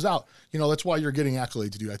it comes out. You know, that's why you're getting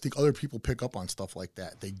accolades, dude. I think other people pick up on stuff like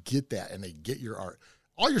that. They get that, and they get your art.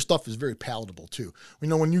 All your stuff is very palatable, too. You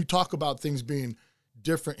know, when you talk about things being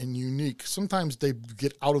different and unique, sometimes they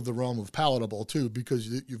get out of the realm of palatable, too, because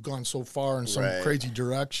you've gone so far in some crazy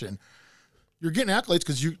direction. You're getting accolades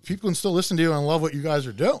because people can still listen to you and love what you guys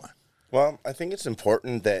are doing. Well, I think it's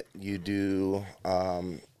important that you do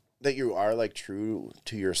that you are like true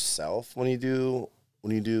to yourself when you do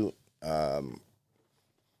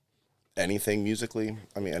anything musically.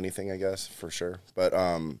 I mean, anything, I guess, for sure. But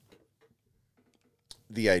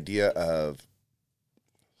the idea of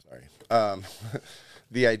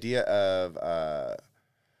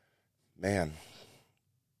man,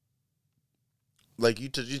 like you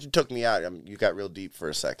took me out. You got real deep for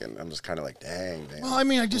a second. I'm just kind of like, dang, man. Well, I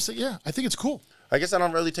mean, I think it's cool. I guess I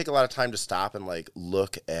don't really take a lot of time to stop and like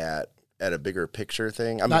look at a bigger picture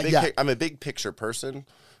thing. I'm a big picture person.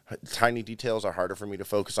 Tiny details are harder for me to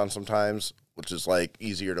focus on sometimes, which is like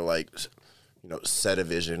easier to like, you know, set a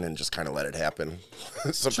vision and just kind of let it happen.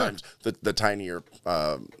 Sometimes sure. the tinier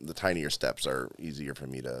steps are easier for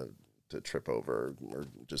me to trip over or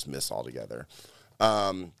just miss altogether.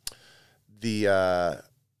 But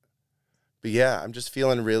yeah, I'm just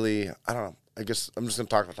feeling really, I don't know. I guess I'm just going to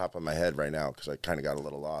talk off the top of my head right now because I kind of got a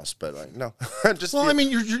little lost, but like, no. I mean,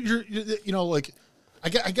 you're you know, like, I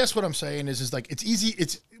guess what I'm saying is like, it's easy.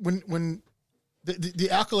 It's when the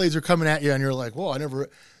accolades are coming at you and you're like, whoa,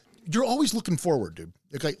 you're always looking forward, dude.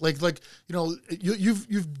 Like, you know,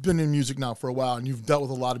 you've been in music now for a while and you've dealt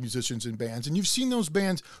with a lot of musicians and bands, and you've seen those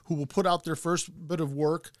bands who will put out their first bit of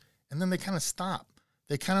work and then they kind of stop.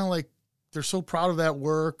 They kind of like, they're so proud of that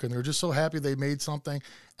work and they're just so happy they made something.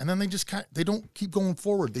 And then they don't keep going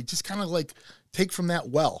forward. They just kind of like take from that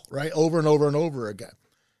well, right? Over and over and over again.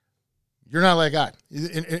 You're not like that.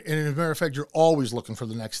 And as a matter of fact, you're always looking for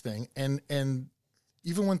the next thing. And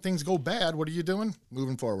even when things go bad, what are you doing?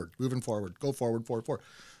 Moving forward, go forward.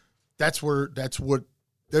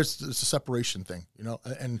 There's a separation thing, you know.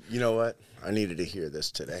 And you know what? I needed to hear this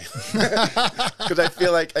today because I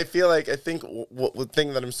think the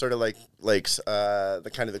thing that I'm sort of like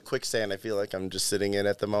the kind of the quicksand I feel like I'm just sitting in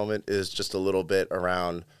at the moment is just a little bit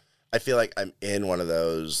around. I feel like I'm in one of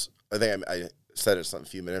those. I think I said it a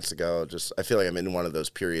few minutes ago. Just I feel like I'm in one of those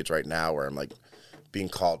periods right now where I'm like being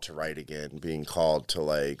called to write again, being called to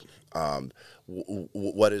like.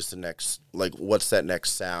 What is the next? Like, what's that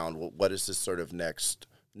next sound? What is this sort of next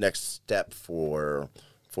step for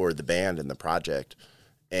the band and the project?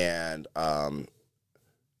 And so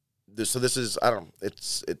this is, I don't know,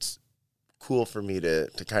 it's cool for me to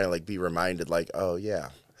kind of like be reminded like, oh yeah,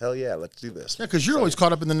 hell yeah, let's do this. Yeah, because you're always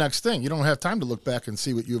caught up in the next thing. You don't have time to look back and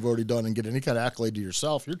see what you've already done and get any kind of accolade to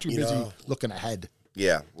yourself. You're too busy looking ahead.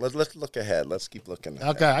 Yeah, let's look ahead. Let's keep looking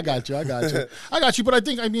ahead. Okay, I got you. But I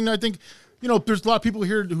think, you know, there's a lot of people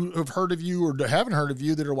here who have heard of you or haven't heard of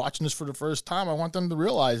you that are watching this for the first time. I want them to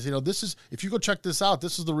realize, you know, this is, if you go check this out,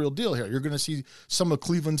 this is the real deal here. You're going to see some of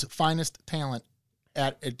Cleveland's finest talent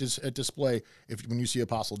at display when you see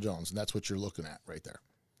Apostle Jones, and that's what you're looking at right there.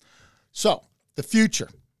 So, the future.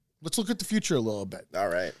 Let's look at the future a little bit. All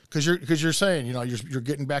right. Because you're saying, you know, you're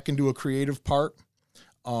getting back into a creative part.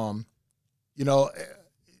 You know,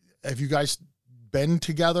 have you guys been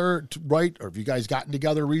together, right? Or have you guys gotten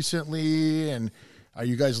together recently? And are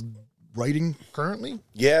you guys writing currently?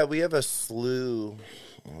 Yeah, we have a slew.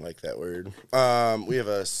 I like that word. We have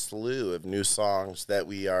a slew of new songs that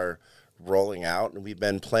we are rolling out, and we've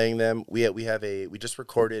been playing them. We just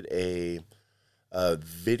recorded a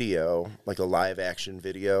video, like a live action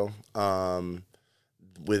video,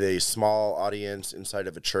 with a small audience inside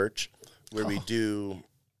of a church, where we do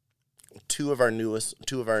two of our newer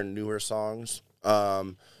songs,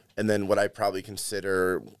 and then what I probably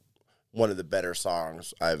consider one of the better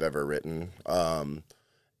songs I've ever written.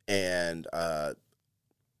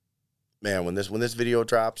 Man, when this video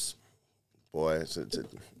drops, boy, it's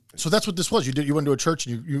so that's what this was. You went to a church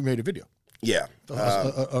and you made a video. Yeah,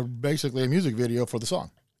 Basically a music video for the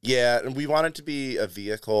song. Yeah, and we want it to be a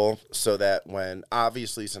vehicle so that when,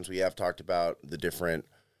 obviously, since we have talked about the different,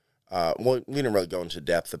 well, we didn't really go into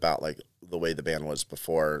depth about like the way the band was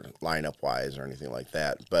before, lineup wise or anything like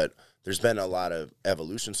that, but there's been a lot of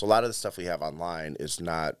evolution. So a lot of the stuff we have online is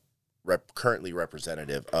not currently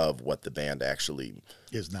representative of what the band actually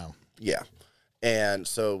is now. Yeah. And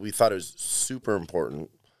so we thought it was super important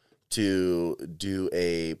to do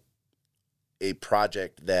a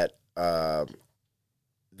project that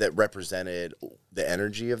that represented the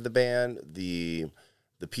energy of the band, the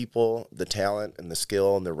people, the talent, and the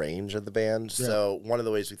skill and the range of the band. Yeah. So one of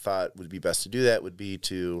the ways we thought would be best to do that would be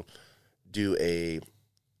to do a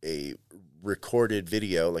recorded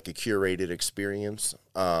video, like a curated experience,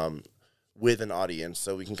 with an audience,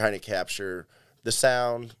 so we can kind of capture the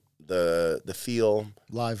sound, the feel,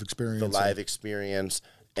 the live experience,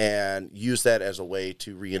 and use that as a way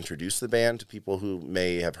to reintroduce the band to people who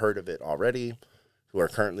may have heard of it already, who are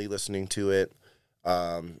currently listening to it,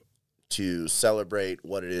 to celebrate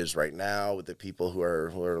what it is right now with the people who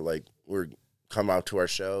are like, we're come out to our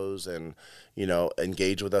shows and, you know,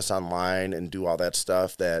 engage with us online and do all that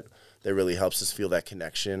stuff that really helps us feel that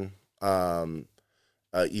connection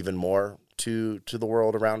even more to the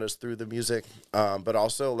world around us through the music, but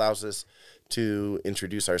also allows us to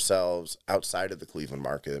introduce ourselves outside of the Cleveland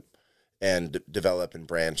market and develop and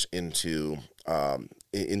branch into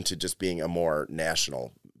just being a more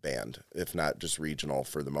national band, if not just regional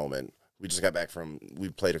for the moment. We just got back we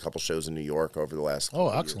played a couple shows in New York over the last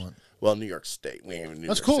couple excellent. Years. Well, New York State. We ain't in New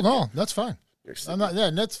That's York cool. City. No, that's fine.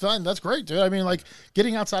 That's fine. That's great, dude. I mean, like,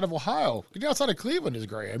 getting outside of Ohio, getting outside of Cleveland is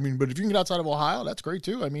great. I mean, but if you can get outside of Ohio, that's great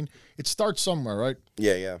too. I mean, it starts somewhere, right?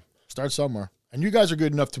 Yeah. Start somewhere. And you guys are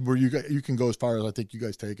good enough to where you can go as far as I think you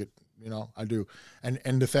guys take it. You know, I do.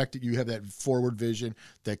 And the fact that you have that forward vision,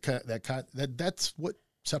 that's what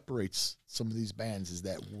separates some of these bands, is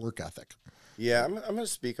that work ethic. Yeah, I'm going to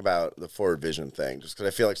speak about the forward vision thing just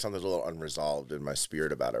because I feel like something's a little unresolved in my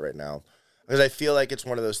spirit about it right now. Because I feel like it's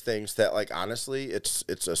one of those things that, like, honestly, it's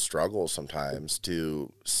a struggle sometimes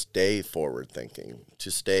to stay forward thinking,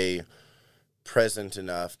 to stay present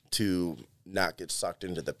enough to not get sucked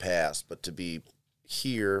into the past, but to be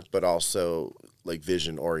here, but also like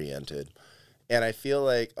vision oriented. And I feel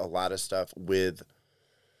like a lot of stuff with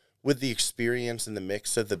the experience and the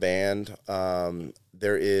mix of the band,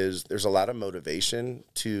 there's a lot of motivation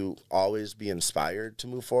to always be inspired to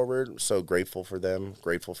move forward. So grateful for them,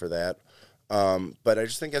 grateful for that. But I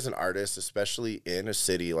just think as an artist, especially in a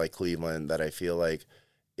city like Cleveland, that I feel like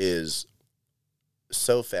is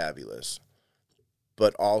so fabulous,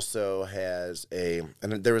 but also has and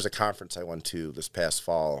there was a conference I went to this past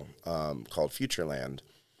fall called Futureland.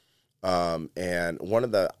 And one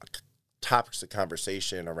of the topics of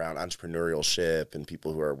conversation around entrepreneurship and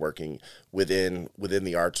people who are working within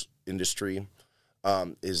the arts industry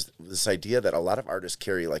is this idea that a lot of artists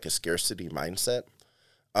carry like a scarcity mindset,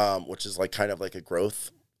 which is like kind of like a growth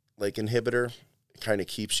like inhibitor. It kind of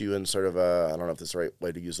keeps you in sort of I don't know if this is the right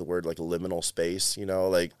way to use the word, like a liminal space, you know,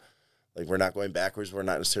 like we're not going backwards, we're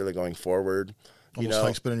not necessarily going forward. Almost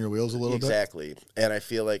like spinning your wheels a little bit. Exactly. And I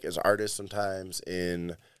feel like as artists sometimes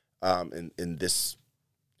in this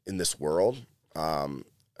world,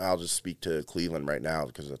 I'll just speak to Cleveland right now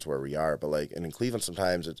because that's where we are. But like, and in Cleveland,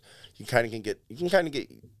 sometimes you can kind of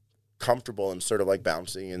get comfortable and sort of like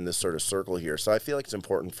bouncing in this sort of circle here. So I feel like it's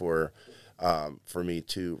important for me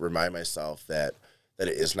to remind myself that it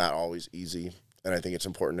is not always easy, and I think it's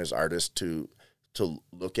important as artists to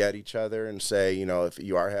look at each other and say, you know, if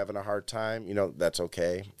you are having a hard time, you know, that's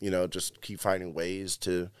okay. You know, just keep finding ways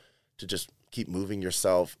to just keep moving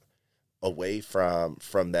yourself away from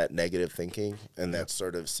that negative thinking and that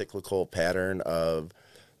sort of cyclical pattern of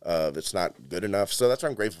it's not good enough. So that's why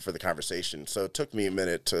I'm grateful for the conversation. So it took me a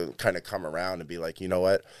minute to kind of come around and be like, you know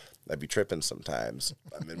what, I be tripping sometimes.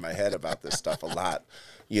 I'm in my head about this stuff a lot,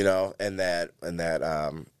 you know, and that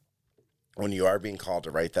when you are being called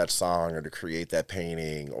to write that song or to create that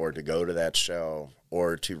painting or to go to that show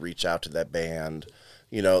or to reach out to that band,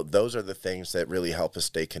 you know, those are the things that really help us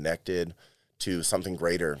stay connected to something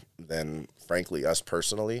greater than, frankly, us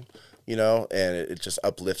personally, you know, and it just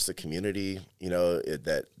uplifts the community, you know,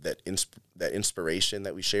 that inspiration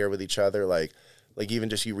that we share with each other, like even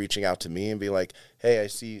just you reaching out to me and being like, hey, I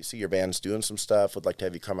see your band's doing some stuff, would like to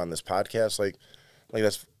have you come on this podcast, like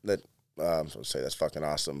I'm supposed to say that's fucking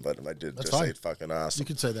awesome, but I did say it's fucking awesome. You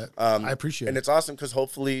could say that. I appreciate it. And it's awesome because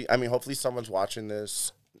hopefully someone's watching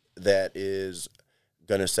this that is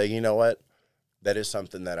going to say, you know what, that is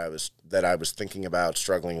something that I was thinking about,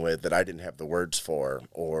 struggling with, that I didn't have the words for,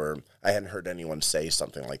 or I hadn't heard anyone say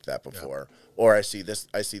something like that before. Yeah. Or I see this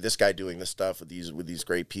guy doing this stuff with these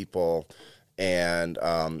great people, and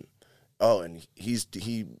and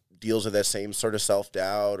he deals with that same sort of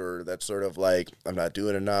self-doubt or that sort of like, I'm not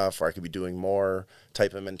doing enough or I could be doing more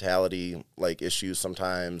type of mentality, like issues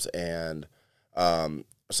sometimes. And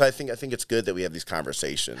so I think it's good that we have these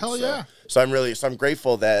conversations. Hell yeah. So I'm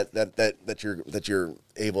grateful that you're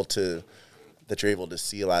able to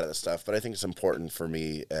see a lot of the stuff. But I think it's important for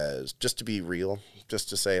me as just to be real, just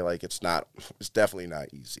to say like it's definitely not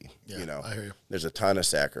easy. Yeah, you know, I hear you. There's a ton of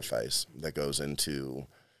sacrifice that goes into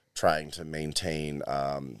trying to maintain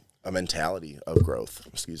a mentality of growth.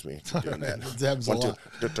 Excuse me for doing that. It happens a lot.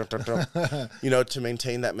 You know, to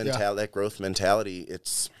maintain that that growth mentality,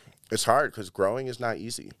 it's hard because growing is not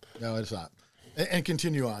easy. No, it's not. And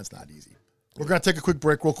continue on, it's not easy. We're going to take a quick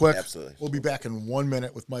break real quick. Absolutely. We'll be back in 1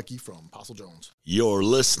 minute with Mikey from Apostle Jones. You're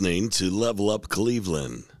listening to Level Up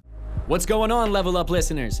Cleveland. What's going on, Level Up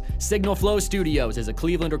listeners? Signal Flow Studios is a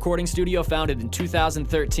Cleveland recording studio founded in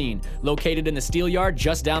 2013, located in the Steel Yard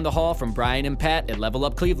just down the hall from Brian and Pat at Level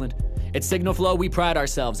Up Cleveland. At Signal Flow, we pride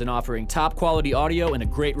ourselves in offering top quality audio and a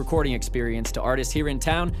great recording experience to artists here in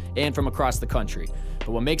town and from across the country.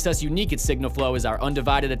 But what makes us unique at Signal Flow is our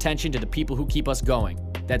undivided attention to the people who keep us going.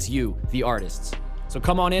 That's you, the artists. So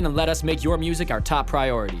come on in and let us make your music our top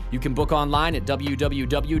priority. You can book online at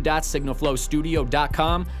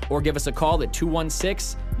www.signalflowstudio.com or give us a call at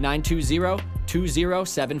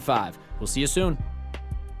 216-920-2075. We'll see you soon.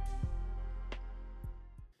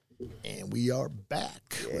 And we are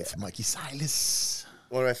back with Mikey Silas.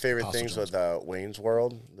 One of my favorite things was Wayne's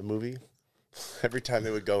World, the movie. Every time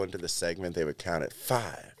they would go into the segment, they would count it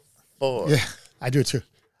 5, 4. Yeah, I do it too.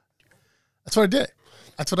 That's what I did.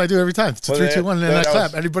 That's what I do every time. It's a 3, 2, 1, and then I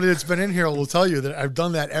clap. Anybody that's been in here will tell you that I've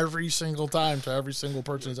done that every single time to every single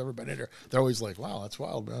person that's ever been in here. They're always like, wow, that's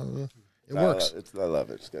wild, man. It works. I love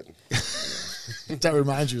it. It's good. That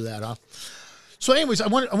reminds you of that, huh? So anyways, I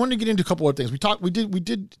wanted to get into a couple of things. We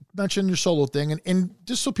did mention your solo thing, and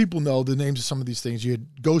just so people know the names of some of these things, you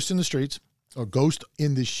had Ghost in the Streets, or Ghost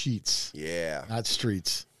in the Sheets. Yeah. Not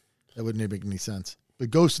Streets. That wouldn't make any sense.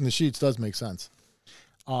 But Ghost in the Sheets does make sense.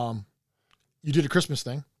 You did a Christmas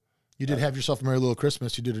thing. You did Have Yourself a Merry Little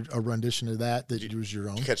Christmas. You did a rendition of that was your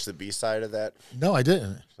own. Did you catch the B-side of that? No, I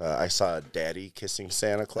didn't. I saw Daddy kissing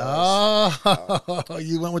Santa Claus. Oh,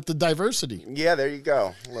 you went with the diversity. Yeah, there you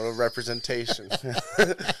go. A little representation.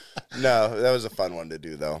 No, that was a fun one to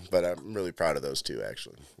do, though. But I'm really proud of those two,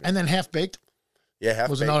 actually. And then Half Baked. Yeah, Half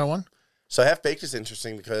Baked was another one. So Half Baked is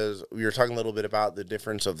interesting because we were talking a little bit about the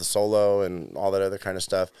difference of the solo and all that other kind of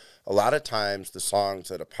stuff. A lot of times the songs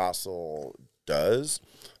that Apostle does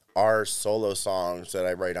are solo songs that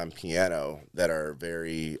I write on piano that are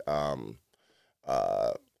very,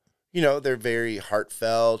 they're very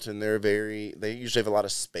heartfelt and they usually have a lot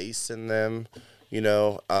of space in them,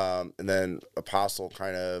 and then Apostle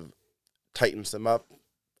kind of tightens them up,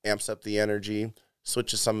 amps up the energy,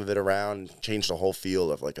 switches some of it around, change the whole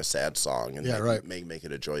feel of like a sad song and make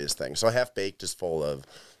it a joyous thing. So Half Baked is full of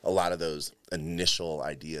a lot of those initial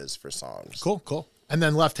ideas for songs. Cool. And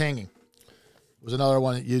then Left Hanging was another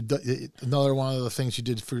one another one of the things you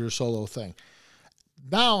did for your solo thing.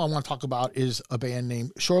 Now I want to talk about is a band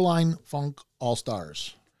named Shoreline Funk All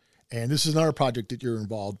Stars. And this is another project that you're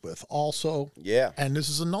involved with also. Yeah. And this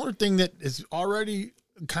is another thing that is already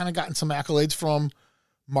kind of gotten some accolades from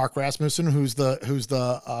Mark Rasmussen, who's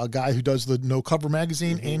the guy who does the No Cover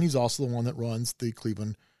magazine, and he's also the one that runs the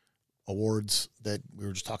Cleveland Awards that we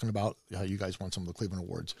were just talking about, how you guys won some of the Cleveland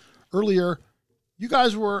Awards earlier. You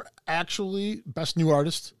guys were actually Best New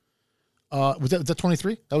Artist. Was that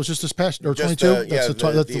 23? That was just this past, or 22? That's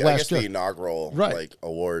the last year. I guess the inaugural like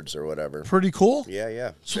awards or whatever. Pretty cool.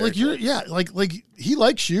 Yeah. So like cool. like he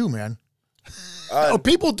likes you, man.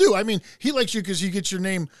 People do. I mean, he likes you because you get your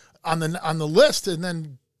name on the list, and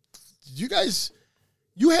then you guys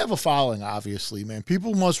You have a following, obviously, man.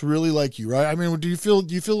 People must really like you, right? I mean, do you feel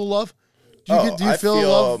the love? Do you feel I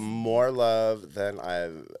love? more love than I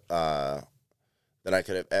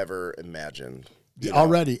could have ever imagined.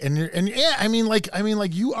 Already, and yeah, I mean, like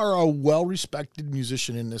you are a well-respected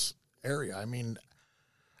musician in this area. I mean,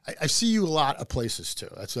 I see you a lot of places too.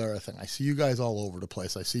 That's the other thing. I see you guys all over the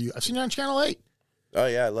place. I've seen you on Channel 8. Oh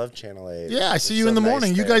yeah, I love Channel 8. Yeah, I see you in the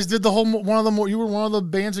morning. You guys did the whole you were one of the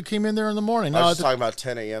bands that came in there in the morning. I was talking about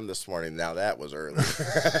 10 a.m. this morning. Now that was early.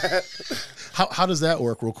 How does that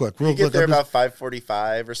work, real quick? You get there about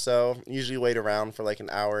 5:45 or so. Usually wait around for like an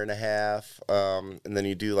hour and a half, and then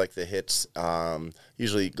you do like the hits.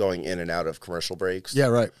 Usually going in and out of commercial breaks. Yeah,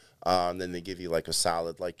 right. Then they give you like a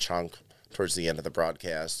solid like chunk towards the end of the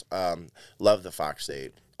broadcast. Love the Fox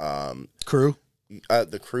 8 Crew.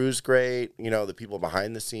 The crew's great. You know, the people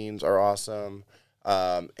behind the scenes are awesome,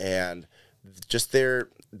 and just their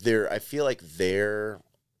I feel like their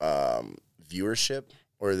viewership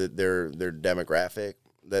or their demographic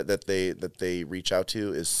that they reach out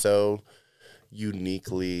to is so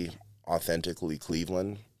uniquely, authentically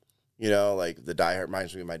Cleveland. You know, like the diehard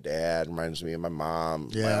reminds me of my dad, reminds me of my mom.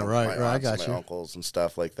 Yeah, my right. I got my you. uncles and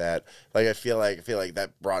stuff like that. Like I feel like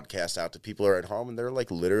that broadcasts out to people who are at home and they're like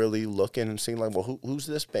literally looking and seeing like, well, who's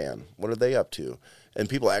this band? What are they up to? And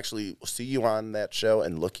people actually see you on that show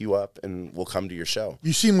and look you up and will come to your show.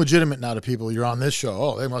 You seem legitimate now to people. You're on this show.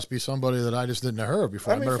 Oh, they must be somebody that I just didn't hear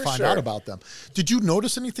before. I better find out about them. Did you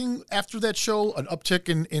notice anything after that show? An uptick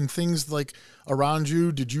in things like around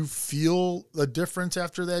you? Did you feel a difference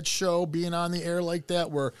after that show being on the air like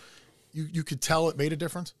that, where you could tell it made a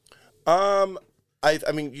difference? I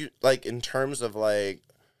mean, you like in terms of like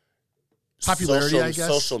popularity, I guess.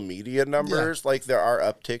 Social media numbers, like there are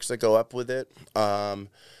upticks that go up with it.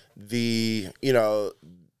 The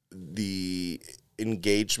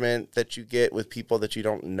engagement that you get with people that you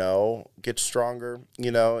don't know gets stronger,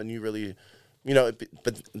 and you really, but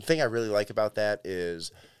the thing I really like about that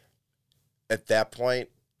is at that point,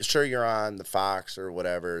 sure, you're on the Fox or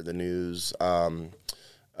whatever, the news, the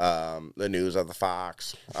news of the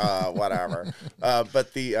Fox, whatever. But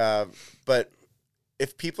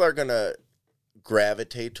if people are going to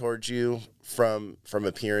gravitate towards you from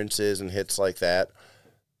appearances and hits like that,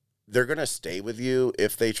 they're going to stay with you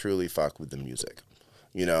if they truly fuck with the music.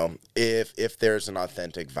 If there's an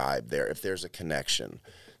authentic vibe there, if there's a connection.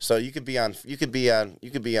 So you could be on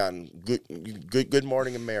Good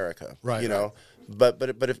Morning America, right?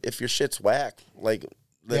 But if your shit's whack, like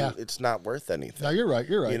then it's not worth anything. No, you're right.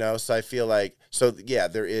 So I feel like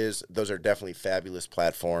those are definitely fabulous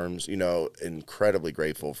platforms. Incredibly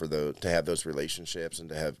grateful for to have those relationships and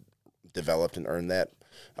to have developed and earned that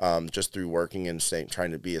just through working and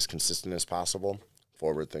trying to be as consistent as possible,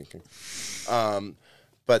 forward thinking.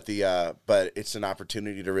 But it's an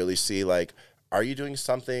opportunity to really see like, are you doing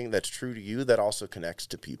something that's true to you that also connects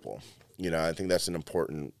to people? I think that's an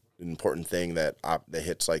important thing that the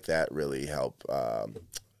hits like that really help,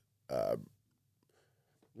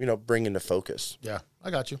 bring into focus. Yeah,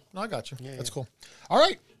 I got you. No, I got you. Yeah, that's cool. All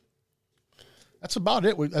right. That's about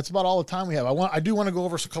it. That's about all the time we have. I do want to go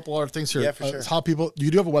over a couple other things here. Yeah, for sure. How people,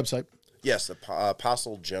 you do have a website. Yes,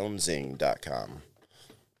 ApostleJonesing.com.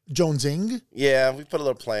 Jonesing? Yeah, we put a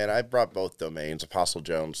little play in. I brought both domains,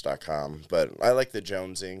 ApostleJones.com, but I like the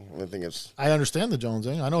Jonesing. I understand the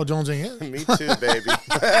Jonesing. I know what Jonesing is. Me too, baby.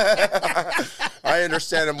 I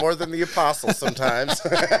understand it more than the Apostle sometimes.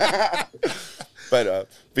 But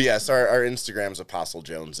yes, our Instagram's Apostle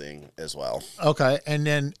Jonesing as well. Okay, and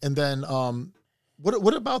then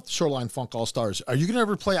what about Shoreline Funk All Stars? Are you gonna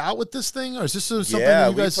ever play out with this thing, or is this something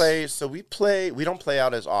you guys? We play. We don't play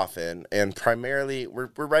out as often, and primarily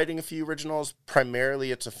we're writing a few originals.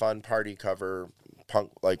 Primarily, it's a fun party cover,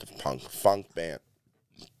 funk band,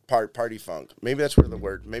 party funk. Maybe that's where the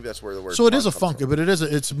word. So it is a funk, but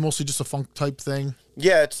it's mostly just a funk type thing.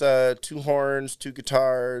 Yeah, it's 2 horns, 2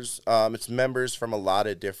 guitars. It's members from a lot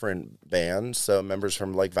of different bands. So members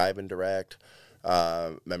from like Vibe and Direct.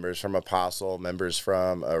 Members from Apostle, members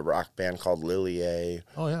from a rock band called Lily A.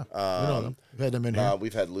 Oh yeah, we know them. We've had them in here.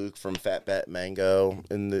 We've had Luke from Fat Bat Mango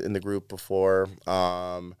in the group before.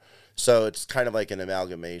 So it's kind of like an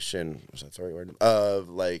amalgamation. Is that the right word? Of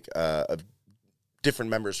like of different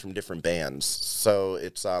members from different bands. So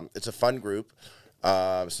it's a fun group.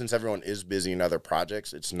 Since everyone is busy in other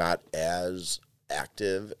projects, it's not as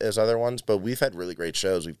active as other ones, but we've had really great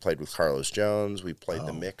shows. We've played with Carlos Jones. We played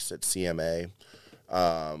the Mix at CMA.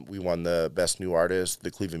 We won the Best New Artist,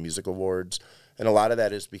 the Cleveland Music Awards, and a lot of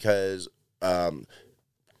that is because a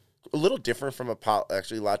little different from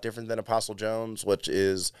actually a lot different than Apostle Jones, which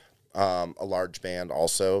is a large band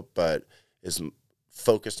also, but is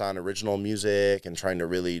focused on original music and trying to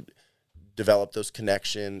really develop those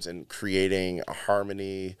connections and creating a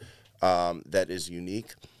harmony that is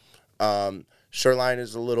unique. Shoreline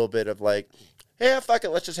is a little bit of like, hey, fuck it,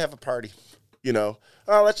 let's just have a party.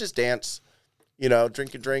 Let's just dance.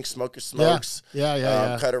 Drink your drinks, smoke your smokes.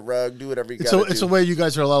 Yeah. Cut a rug, do whatever you got to do. It's a way you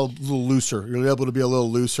guys are a little looser. You're able to be a little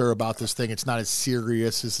looser about this thing. It's not as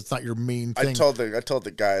serious. It's not your main thing. I told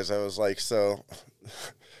the guys, I was like,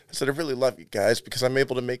 I said, I really love you guys because I'm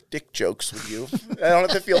able to make dick jokes with you. I don't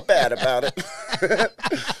have to feel bad about it.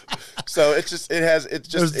 So it's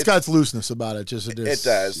got its looseness about it. It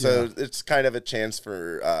does. Yeah. So it's kind of a chance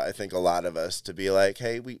for I think a lot of us to be like,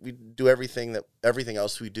 hey, we do everything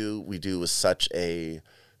else we do with such a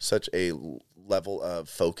level of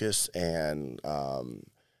focus and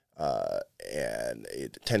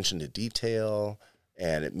attention to detail,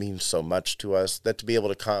 and it means so much to us that to be able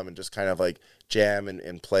to come and just kind of like jam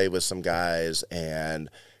and play with some guys and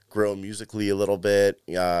grow musically a little bit.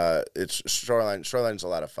 It's Shoreline's a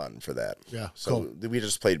lot of fun for that. Yeah. So cool.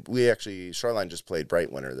 Shoreline just played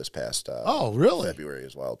Bright Winter this past February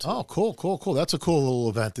as well too. Oh, cool. That's a cool little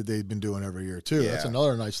event that they've been doing every year too. Yeah. That's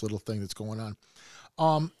another nice little thing that's going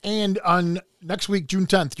on. And on next week, June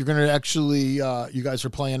 10th, you're going to actually, you guys are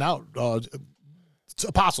playing out.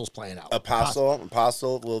 Apostle's playing out.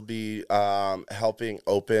 Apostle will be helping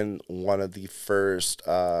open one of the first,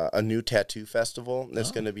 a new tattoo festival that's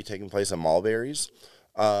going to be taking place in Mulberries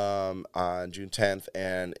on June 10th,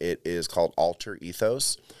 and it is called Alter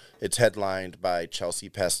Ethos. It's headlined by Chelsea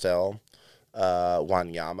Pastel,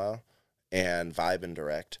 Wanyama, and Vibe and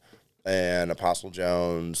Direct, and Apostle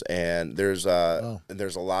Jones, and there's a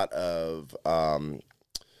lot of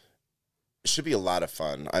it should be a lot of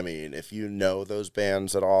fun. I mean, if you know those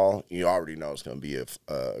bands at all, you already know it's going to be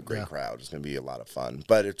a great crowd. It's going to be a lot of fun.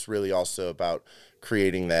 But it's really also about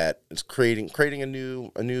creating that. It's creating a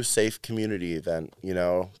new safe community event.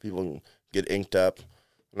 People get inked up.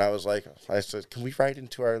 And I said, can we write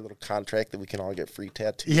into our little contract that we can all get free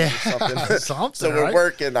tattoos or something? So we're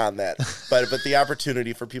working on that. But the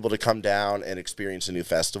opportunity for people to come down and experience a new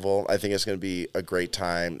festival, I think it's going to be a great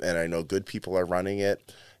time. And I know good people are running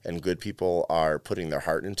it. And good people are putting their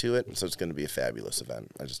heart into it. So it's going to be a fabulous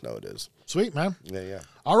event. I just know it is. Sweet, man. Yeah.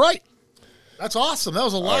 All right. That's awesome. That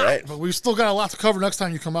was a lot. All right. But we've still got a lot to cover next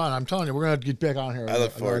time you come on. I'm telling you, we're going to get back on here. I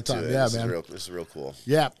look forward to it. Yeah, this man. This is real cool.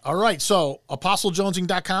 Yeah. All right. So,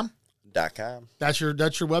 apostlejonesing.com. .com. That's your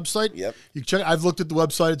website. Yep. You can check. I've looked at the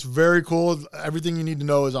website. It's very cool. Everything you need to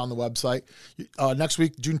know is on the website. Next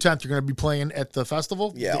week, June 10th, you're going to be playing at the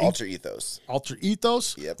festival. Yeah, Alter Ethos. Alter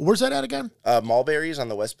Ethos. Yep. Where's that at again? Mulberries on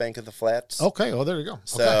the west bank of the Flats. Okay. Oh, there you go.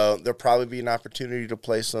 So there'll probably be an opportunity to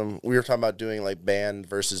play some. We were talking about doing like band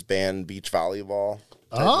versus band beach volleyball.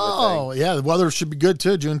 Oh, yeah. The weather should be good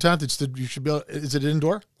too. June 10th. You should be. Is it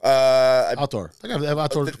indoor? Outdoor. They have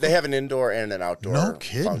outdoor. They have an indoor and an outdoor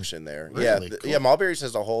function there. Really? Yeah, cool. Mulberries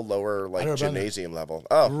has a whole lower gymnasium level.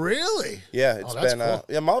 Oh, really? Yeah, it's been.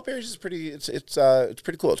 Cool. Mulberries is pretty. It's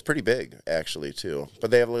pretty cool. It's pretty big actually too.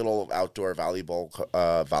 But they have a little outdoor volleyball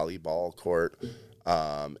court,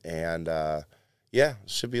 it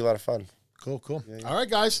should be a lot of fun. Cool. Yeah. All right,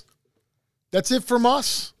 guys, that's it from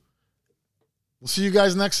us. We'll see you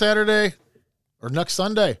guys next Saturday or next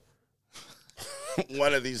Sunday.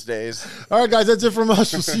 One of these days. All right, guys, that's it from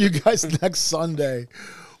us. We'll see you guys next Sunday.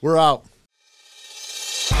 We're out.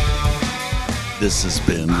 This has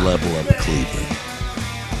been Level Up Cleveland.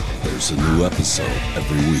 There's a new episode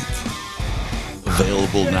every week.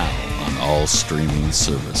 Available now on all streaming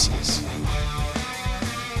services.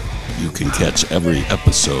 You can catch every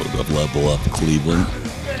episode of Level Up Cleveland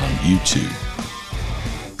on YouTube.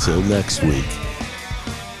 Till next week,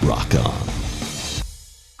 rock on.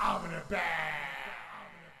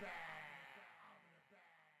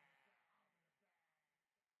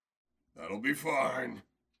 That'll be fine.